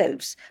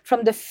ourselves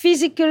from the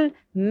physical,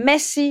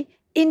 messy,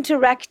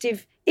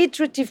 interactive,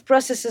 iterative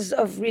processes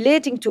of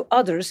relating to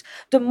others,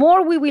 the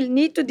more we will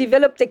need to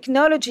develop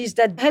technologies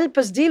that help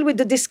us deal with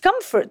the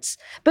discomforts.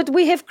 But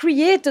we have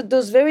created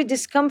those very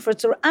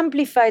discomforts or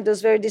amplified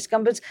those very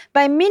discomforts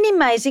by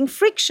minimizing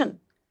friction,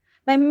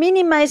 by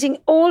minimizing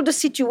all the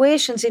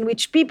situations in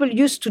which people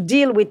used to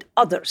deal with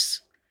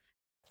others.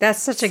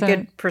 That's such a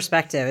good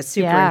perspective. It's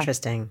super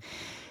interesting.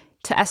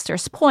 To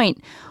Esther's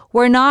point,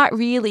 we're not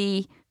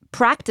really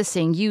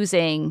practicing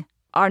using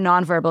our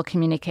nonverbal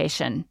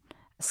communication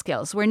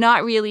skills. We're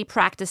not really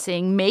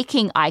practicing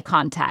making eye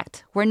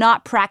contact. We're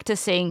not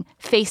practicing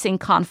facing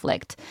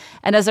conflict.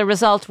 And as a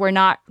result, we're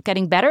not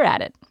getting better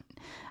at it.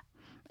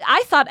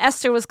 I thought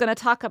Esther was going to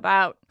talk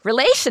about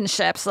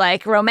relationships,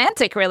 like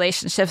romantic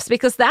relationships,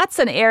 because that's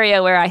an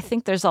area where I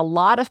think there's a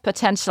lot of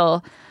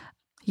potential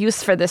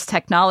use for this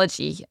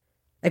technology.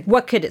 Like,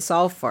 what could it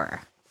solve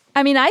for?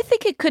 I mean, I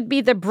think it could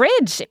be the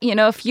bridge. You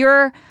know, if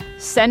you're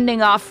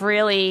sending off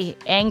really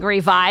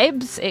angry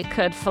vibes, it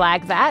could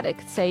flag that. It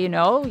could say, you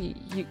know,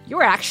 you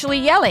were actually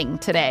yelling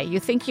today. You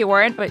think you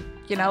weren't, but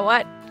you know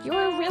what? You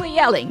were really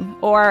yelling.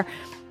 Or,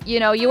 you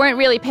know, you weren't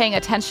really paying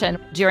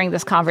attention during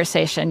this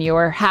conversation. You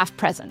were half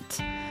present.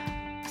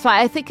 So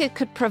I think it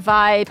could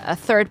provide a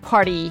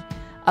third-party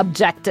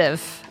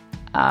objective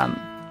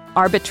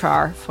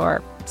arbiter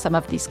for some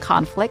of these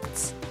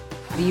conflicts.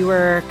 You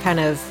were kind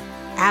of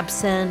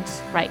absent.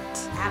 Right.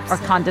 Or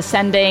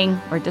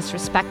condescending or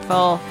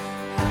disrespectful.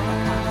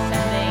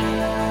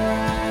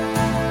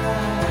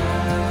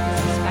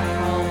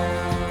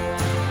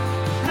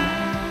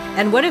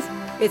 And what if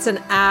it's an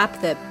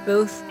app that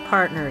both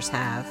partners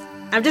have?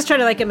 I'm just trying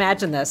to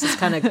imagine this. It's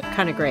kind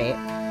of great.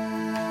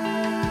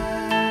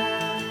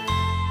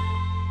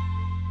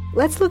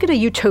 Let's look at a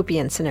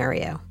utopian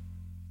scenario.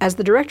 As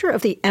the director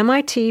of the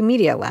MIT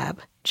Media Lab,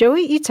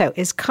 Joey Ito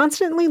is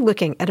constantly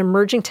looking at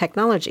emerging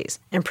technologies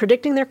and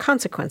predicting their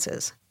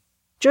consequences.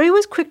 Joey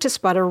was quick to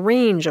spot a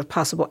range of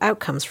possible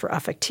outcomes for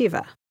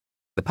Affectiva.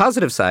 The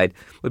positive side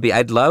would be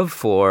I'd love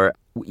for,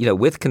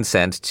 with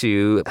consent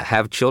to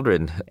have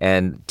children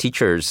and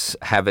teachers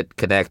have it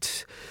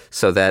connect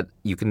so that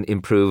you can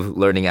improve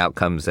learning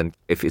outcomes. And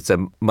if it's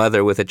a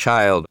mother with a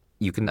child,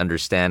 you can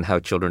understand how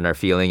children are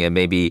feeling and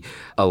maybe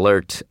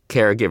alert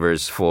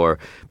caregivers for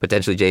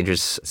potentially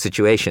dangerous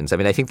situations. I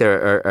mean, I think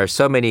there are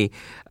so many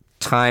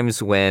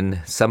times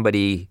when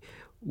somebody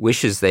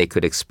wishes they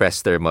could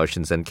express their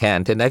emotions and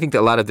can't. And I think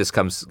that a lot of this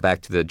comes back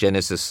to the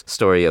genesis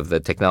story of the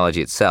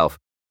technology itself.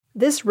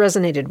 This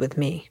resonated with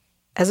me.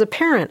 As a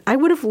parent, I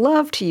would have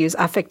loved to use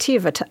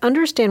Affectiva to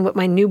understand what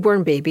my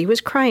newborn baby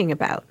was crying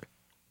about.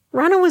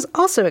 Rana was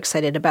also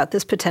excited about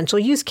this potential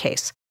use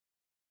case.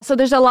 So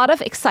there's a lot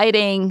of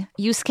exciting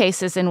use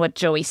cases in what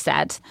Joey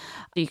said.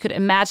 You could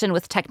imagine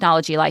with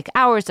technology like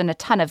ours and a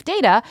ton of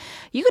data,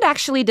 you could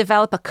actually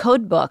develop a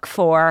code book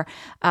for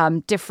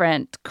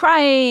different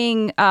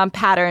crying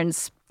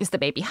patterns. Is the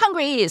baby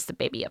hungry? Is the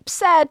baby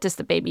upset? Does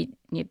the baby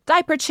need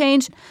diaper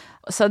change?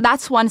 So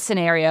that's one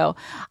scenario.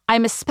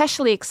 I'm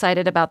especially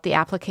excited about the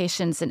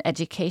applications in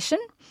education.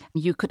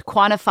 You could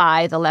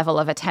quantify the level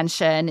of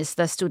attention. Is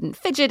the student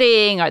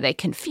fidgeting? Are they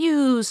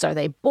confused? Are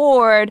they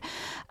bored?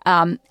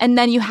 And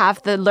then you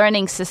have the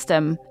learning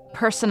system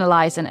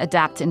personalize and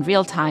adapt in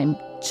real time,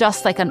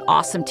 just like an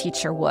awesome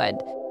teacher would.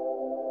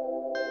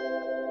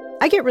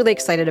 I get really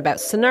excited about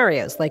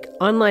scenarios like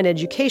online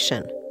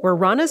education, where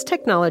Rana's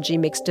technology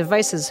makes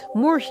devices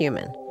more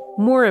human,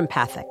 more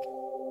empathic.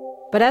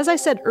 But as I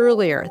said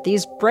earlier,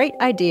 these bright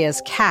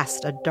ideas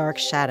cast a dark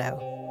shadow.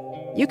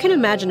 You can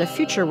imagine a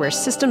future where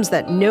systems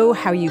that know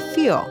how you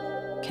feel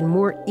can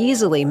more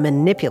easily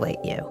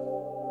manipulate you.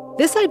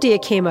 This idea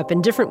came up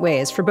in different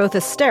ways for both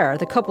Esther,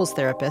 the couples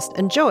therapist,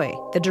 and Joy,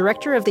 the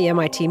director of the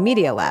MIT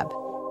Media Lab.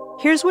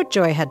 Here's what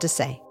Joy had to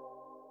say.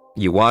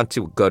 You want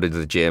to go to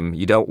the gym.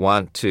 You don't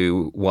want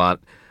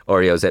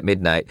Oreos at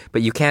midnight,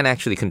 but you can't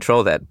actually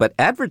control that. But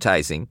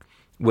advertising,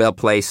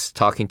 well-placed,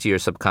 talking to your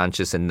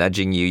subconscious and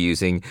nudging you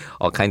using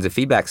all kinds of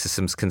feedback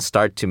systems can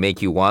start to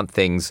make you want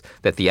things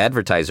that the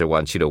advertiser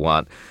wants you to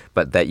want,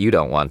 but that you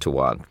don't want to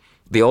want.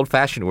 The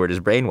old-fashioned word is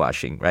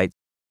brainwashing, right?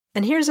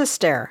 And here's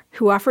Esther,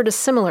 who offered a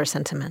similar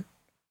sentiment.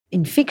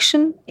 In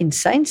fiction, in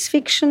science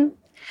fiction,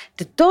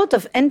 the thought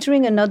of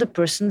entering another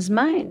person's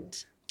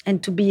mind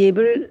and to be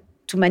able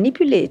to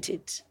manipulate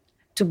it,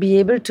 to be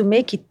able to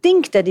make it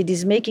think that it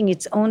is making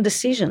its own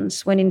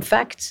decisions when in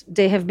fact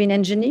they have been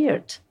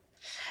engineered.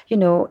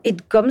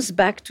 It comes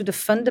back to the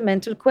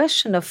fundamental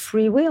question of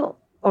free will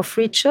or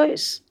free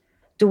choice.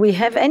 Do we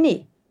have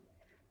any?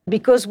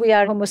 Because we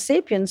are Homo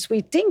sapiens,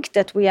 we think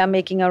that we are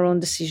making our own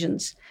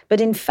decisions. But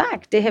in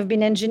fact, they have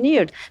been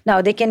engineered.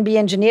 Now, they can be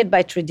engineered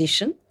by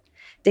tradition.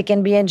 They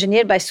can be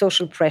engineered by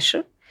social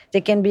pressure.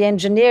 They can be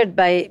engineered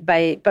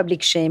by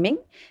public shaming.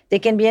 They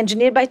can be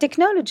engineered by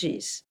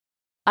technologies.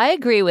 I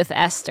agree with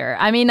Esther.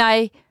 I mean,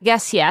 I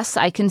guess, yes,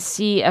 I can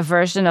see a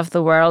version of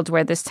the world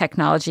where this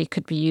technology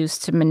could be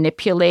used to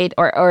manipulate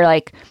or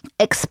like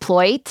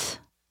exploit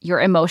your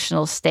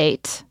emotional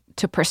state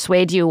to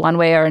persuade you one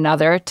way or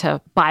another to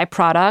buy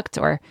product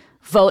or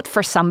vote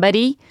for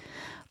somebody.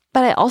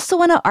 But I also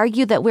want to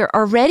argue that we're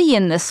already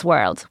in this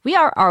world. We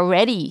are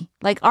already,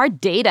 like our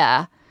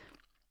data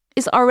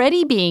is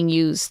already being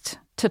used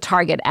to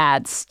target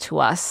ads to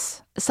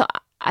us. So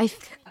I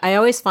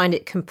always find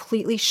it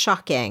completely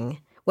shocking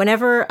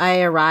whenever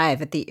I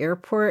arrive at the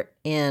airport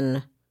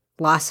in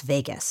Las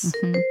Vegas.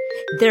 Mm-hmm.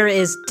 There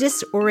is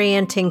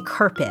disorienting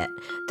carpet.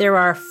 There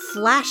are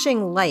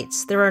flashing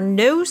lights. There are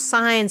no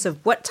signs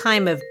of what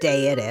time of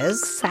day it is.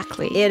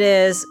 Exactly. It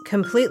is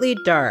completely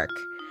dark.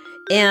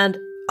 And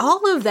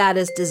all of that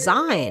is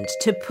designed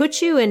to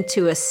put you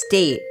into a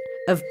state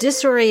of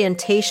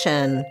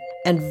disorientation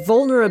and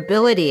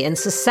vulnerability and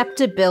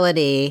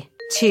susceptibility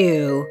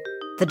to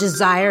the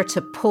desire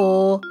to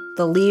pull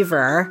the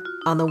lever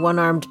on the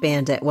one-armed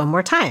bandit one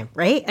more time,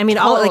 right? I mean,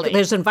 Totally.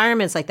 There's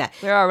environments like that.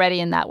 We're already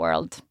in that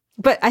world.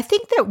 But I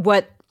think that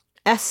what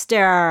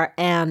Esther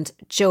and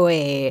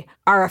Joy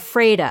are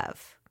afraid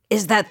of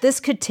is that this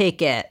could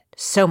take it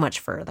so much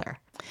further.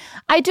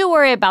 I do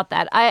worry about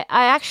that. I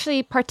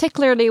actually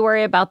particularly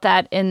worry about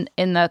that in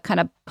the kind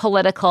of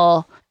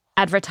political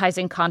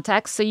advertising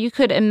context. So you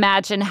could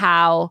imagine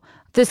how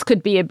this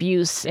could be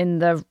abuse in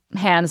the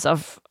hands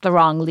of the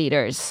wrong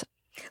leaders.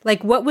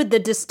 Like, what would the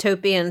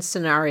dystopian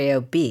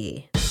scenario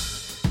be?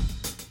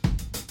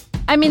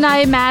 I mean, I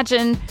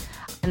imagine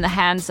in the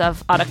hands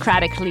of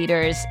autocratic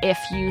leaders, if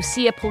you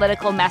see a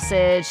political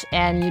message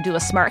and you do a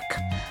smirk,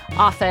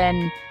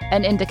 often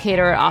an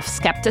indicator of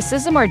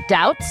skepticism or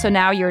doubt. So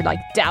now you're like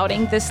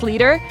doubting this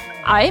leader.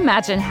 I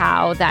imagine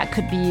how that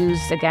could be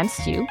used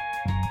against you.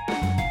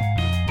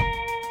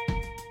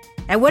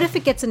 And what if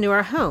it gets into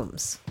our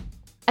homes?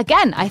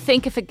 Again, I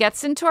think if it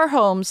gets into our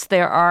homes,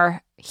 there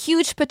are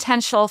huge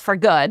potential for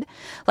good.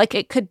 Like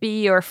it could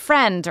be your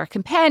friend or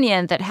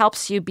companion that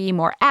helps you be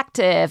more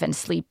active and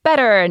sleep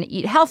better and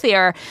eat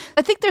healthier.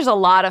 I think there's a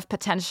lot of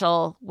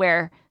potential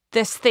where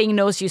this thing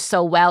knows you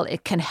so well,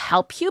 it can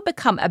help you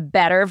become a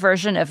better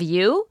version of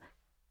you.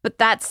 But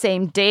that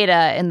same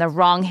data in the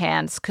wrong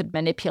hands could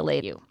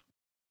manipulate you.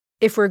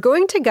 If we're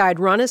going to guide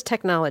Rana's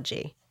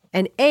technology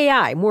and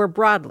AI more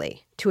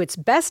broadly to its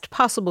best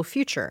possible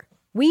future,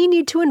 we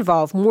need to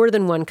involve more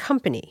than one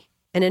company,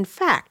 and in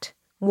fact,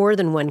 more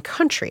than one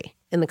country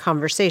in the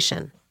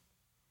conversation.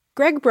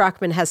 Greg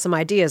Brockman has some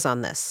ideas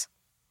on this.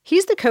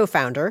 He's the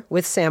co-founder,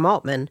 with Sam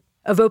Altman,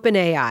 of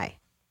OpenAI.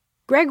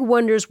 Greg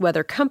wonders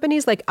whether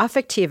companies like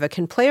Affectiva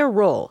can play a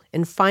role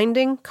in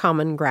finding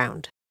common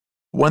ground.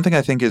 One thing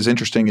I think is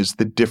interesting is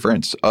the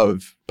difference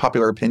of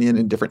popular opinion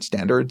and different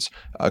standards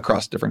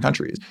across different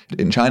countries.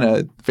 In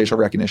China, facial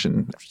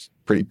recognition is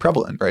pretty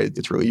prevalent, right?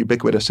 It's really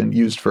ubiquitous and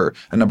used for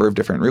a number of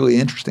different really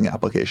interesting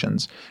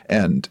applications.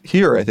 And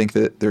here, I think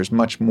that there's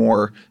much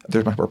more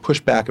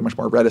pushback and much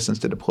more reticence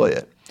to deploy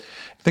it.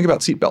 Think about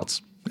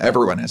seatbelts.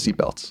 Everyone has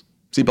seatbelts.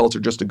 Seatbelts are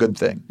just a good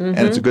thing. Mm-hmm.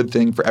 And it's a good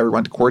thing for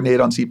everyone to coordinate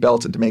on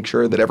seatbelts and to make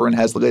sure that everyone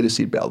has the latest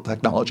seatbelt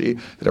technology,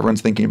 that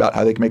everyone's thinking about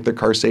how they can make their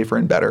cars safer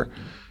and better.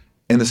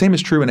 And the same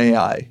is true in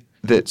AI,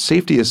 that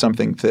safety is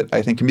something that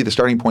I think can be the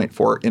starting point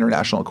for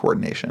international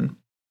coordination.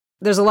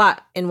 There's a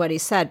lot in what he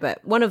said,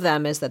 but one of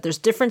them is that there's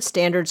different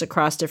standards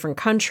across different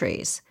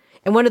countries.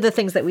 And one of the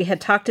things that we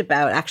had talked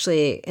about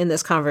actually in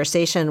this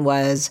conversation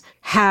was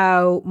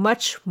how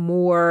much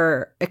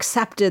more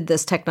accepted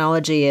this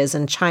technology is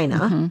in China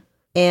mm-hmm.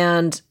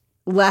 and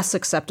less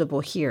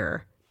acceptable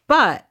here.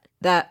 But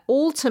that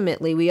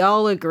ultimately we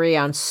all agree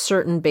on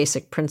certain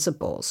basic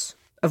principles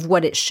of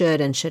what it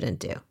should and shouldn't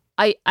do.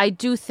 I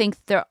do think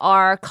there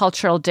are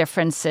cultural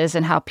differences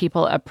in how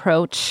people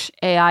approach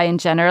AI in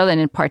general,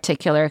 and in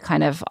particular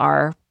kind of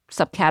our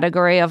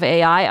subcategory of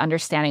AI,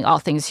 understanding all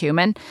things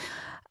human.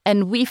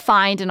 And we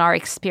find in our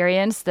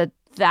experience that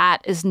that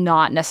is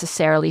not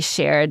necessarily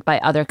shared by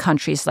other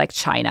countries like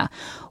China,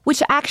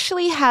 which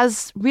actually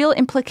has real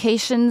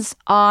implications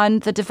on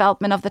the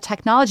development of the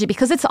technology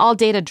because it's all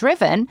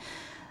data-driven.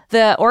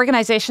 The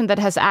organization that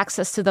has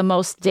access to the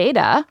most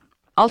data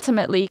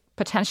ultimately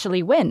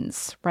potentially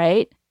wins,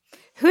 right?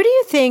 Who do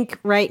you think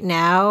right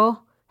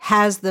now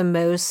has the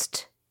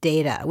most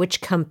data?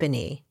 Which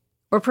company?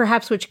 Or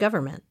perhaps which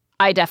government?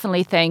 I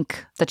definitely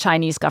think the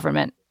Chinese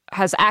government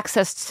has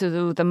access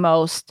to the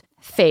most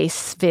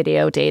face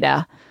video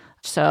data.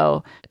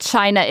 So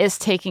China is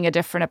taking a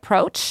different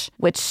approach,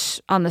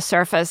 which on the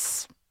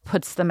surface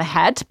puts them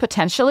ahead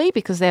potentially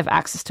because they have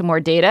access to more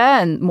data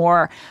and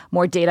more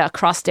data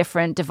across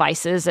different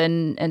devices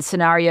and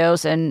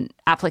scenarios and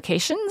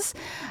applications,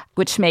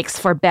 which makes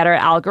for better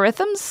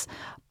algorithms.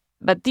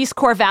 But these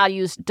core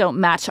values don't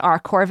match our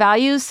core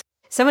values.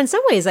 So in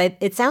some ways,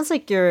 it sounds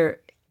like you're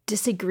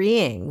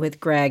disagreeing with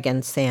Greg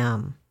and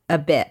Sam a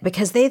bit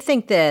because they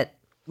think that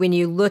when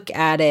you look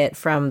at it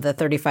from the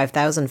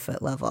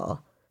 35,000-foot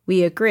level,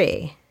 we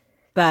agree,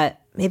 but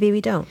maybe we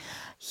don't.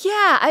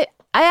 Yeah,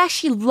 I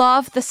actually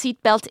love the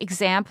seatbelt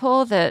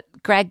example that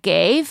Greg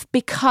gave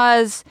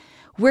because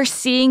we're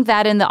seeing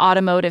that in the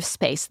automotive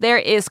space. There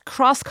is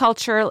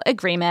cross-cultural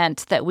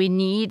agreement that we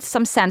need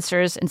some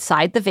sensors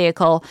inside the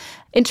vehicle.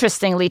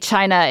 Interestingly,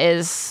 China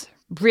is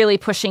really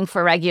pushing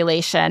for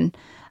regulation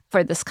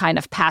for this kind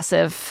of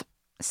passive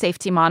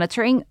safety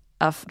monitoring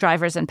of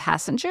drivers and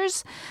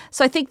passengers.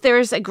 So I think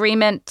there's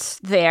agreement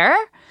there.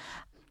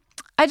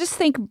 I just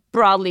think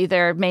broadly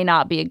there may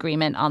not be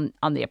agreement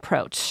on the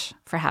approach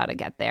for how to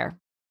get there.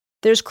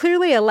 There's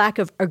clearly a lack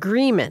of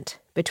agreement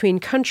between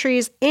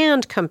countries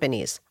and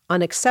companies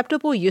on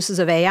acceptable uses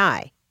of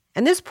AI.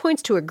 And this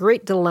points to a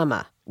great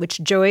dilemma, which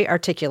Joey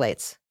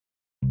articulates.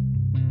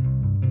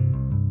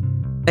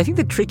 I think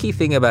the tricky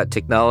thing about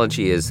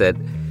technology is that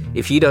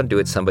if you don't do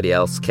it, somebody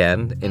else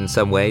can in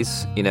some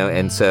ways,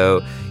 and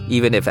so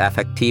even if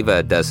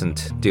Affectiva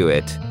doesn't do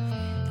it,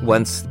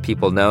 once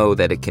people know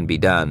that it can be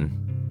done,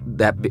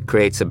 that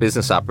creates a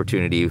business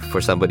opportunity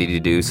for somebody to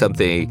do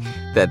something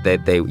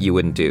that you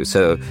wouldn't do.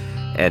 So,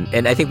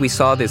 and I think we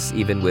saw this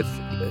even with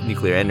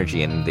nuclear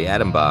energy and the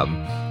atom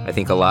bomb. I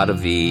think a lot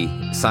of the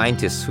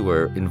scientists who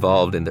were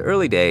involved in the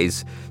early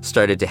days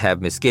started to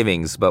have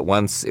misgivings, but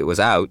once it was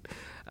out,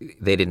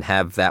 they didn't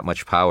have that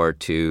much power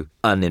to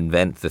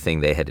uninvent the thing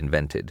they had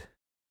invented.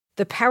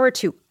 The power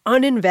to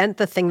uninvent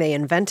the thing they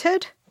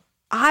invented?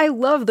 I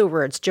love the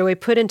words Joey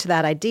put into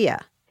that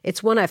idea.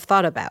 It's one I've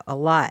thought about a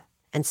lot.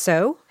 And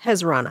so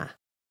has Rana.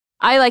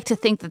 I like to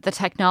think that the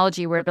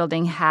technology we're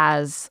building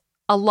has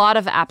a lot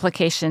of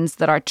applications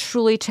that are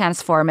truly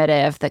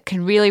transformative, that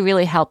can really,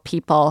 really help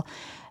people.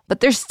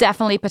 But there's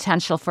definitely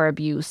potential for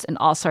abuse in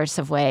all sorts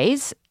of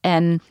ways.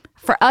 And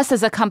for us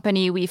as a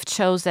company, we've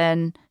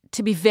chosen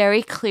to be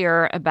very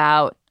clear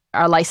about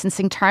our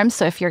licensing terms.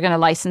 So if you're going to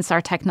license our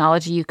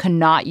technology, you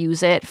cannot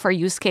use it for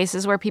use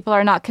cases where people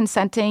are not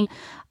consenting.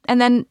 And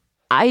then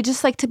I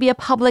just like to be a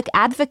public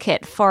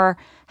advocate for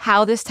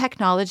how this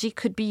technology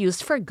could be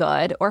used for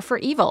good or for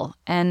evil.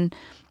 And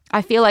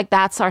I feel like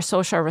that's our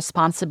social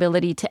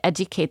responsibility to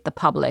educate the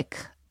public.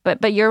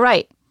 But you're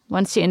right.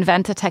 Once you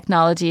invent a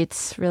technology,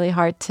 it's really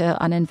hard to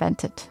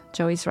uninvent it.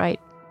 Joey's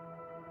right.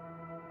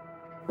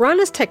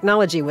 Rana's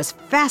technology was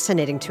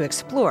fascinating to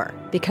explore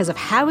because of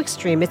how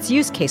extreme its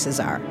use cases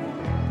are.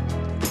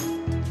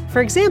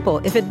 For example,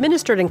 if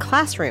administered in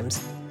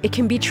classrooms, it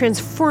can be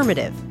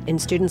transformative in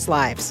students'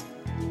 lives.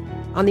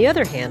 On the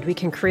other hand, we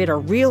can create a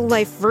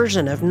real-life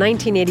version of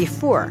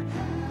 1984,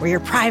 where your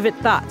private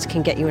thoughts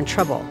can get you in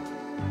trouble.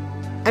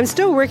 I'm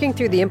still working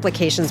through the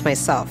implications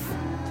myself.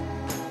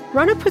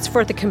 Rana puts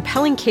forth a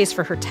compelling case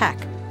for her tech,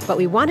 but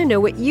we want to know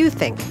what you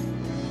think.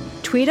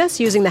 Tweet us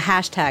using the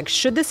hashtag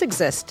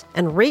 #ShouldThisExist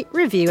and rate,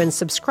 review, and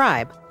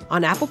subscribe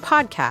on Apple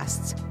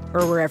Podcasts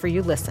or wherever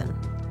you listen.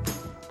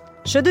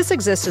 Should This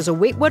Exist is a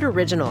Wait What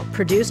original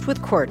produced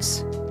with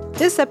Quartz.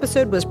 This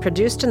episode was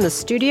produced in the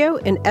studio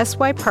in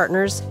SY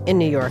Partners in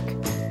New York.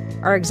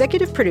 Our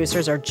executive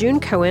producers are June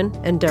Cohen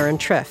and Darren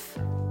Triff.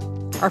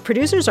 Our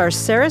producers are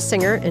Sarah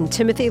Singer and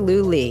Timothy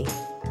Liu Lee.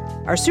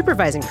 Our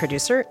supervising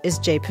producer is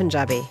Jay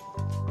Punjabi.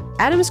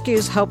 Adam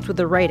Skews helped with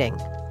the writing.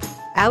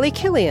 Ali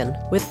Killian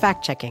with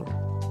fact-checking.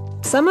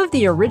 Some of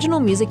the original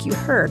music you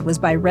heard was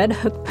by Red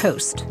Hook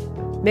Post.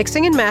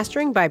 Mixing and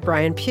mastering by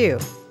Brian Pugh.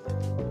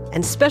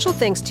 And special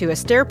thanks to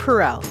Esther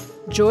Perel,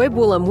 Joy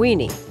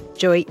Bulamwini,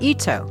 Joey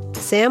Ito,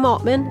 Sam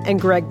Altman,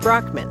 and Greg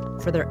Brockman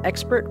for their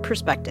expert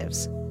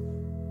perspectives.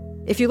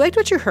 If you liked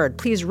what you heard,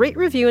 please rate,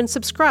 review, and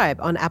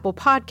subscribe on Apple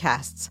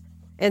Podcasts.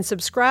 And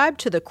subscribe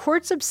to the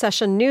Quartz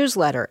Obsession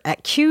newsletter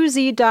at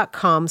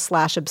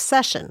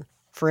qz.com/obsession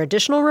for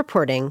additional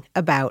reporting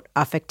about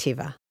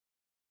Affectiva.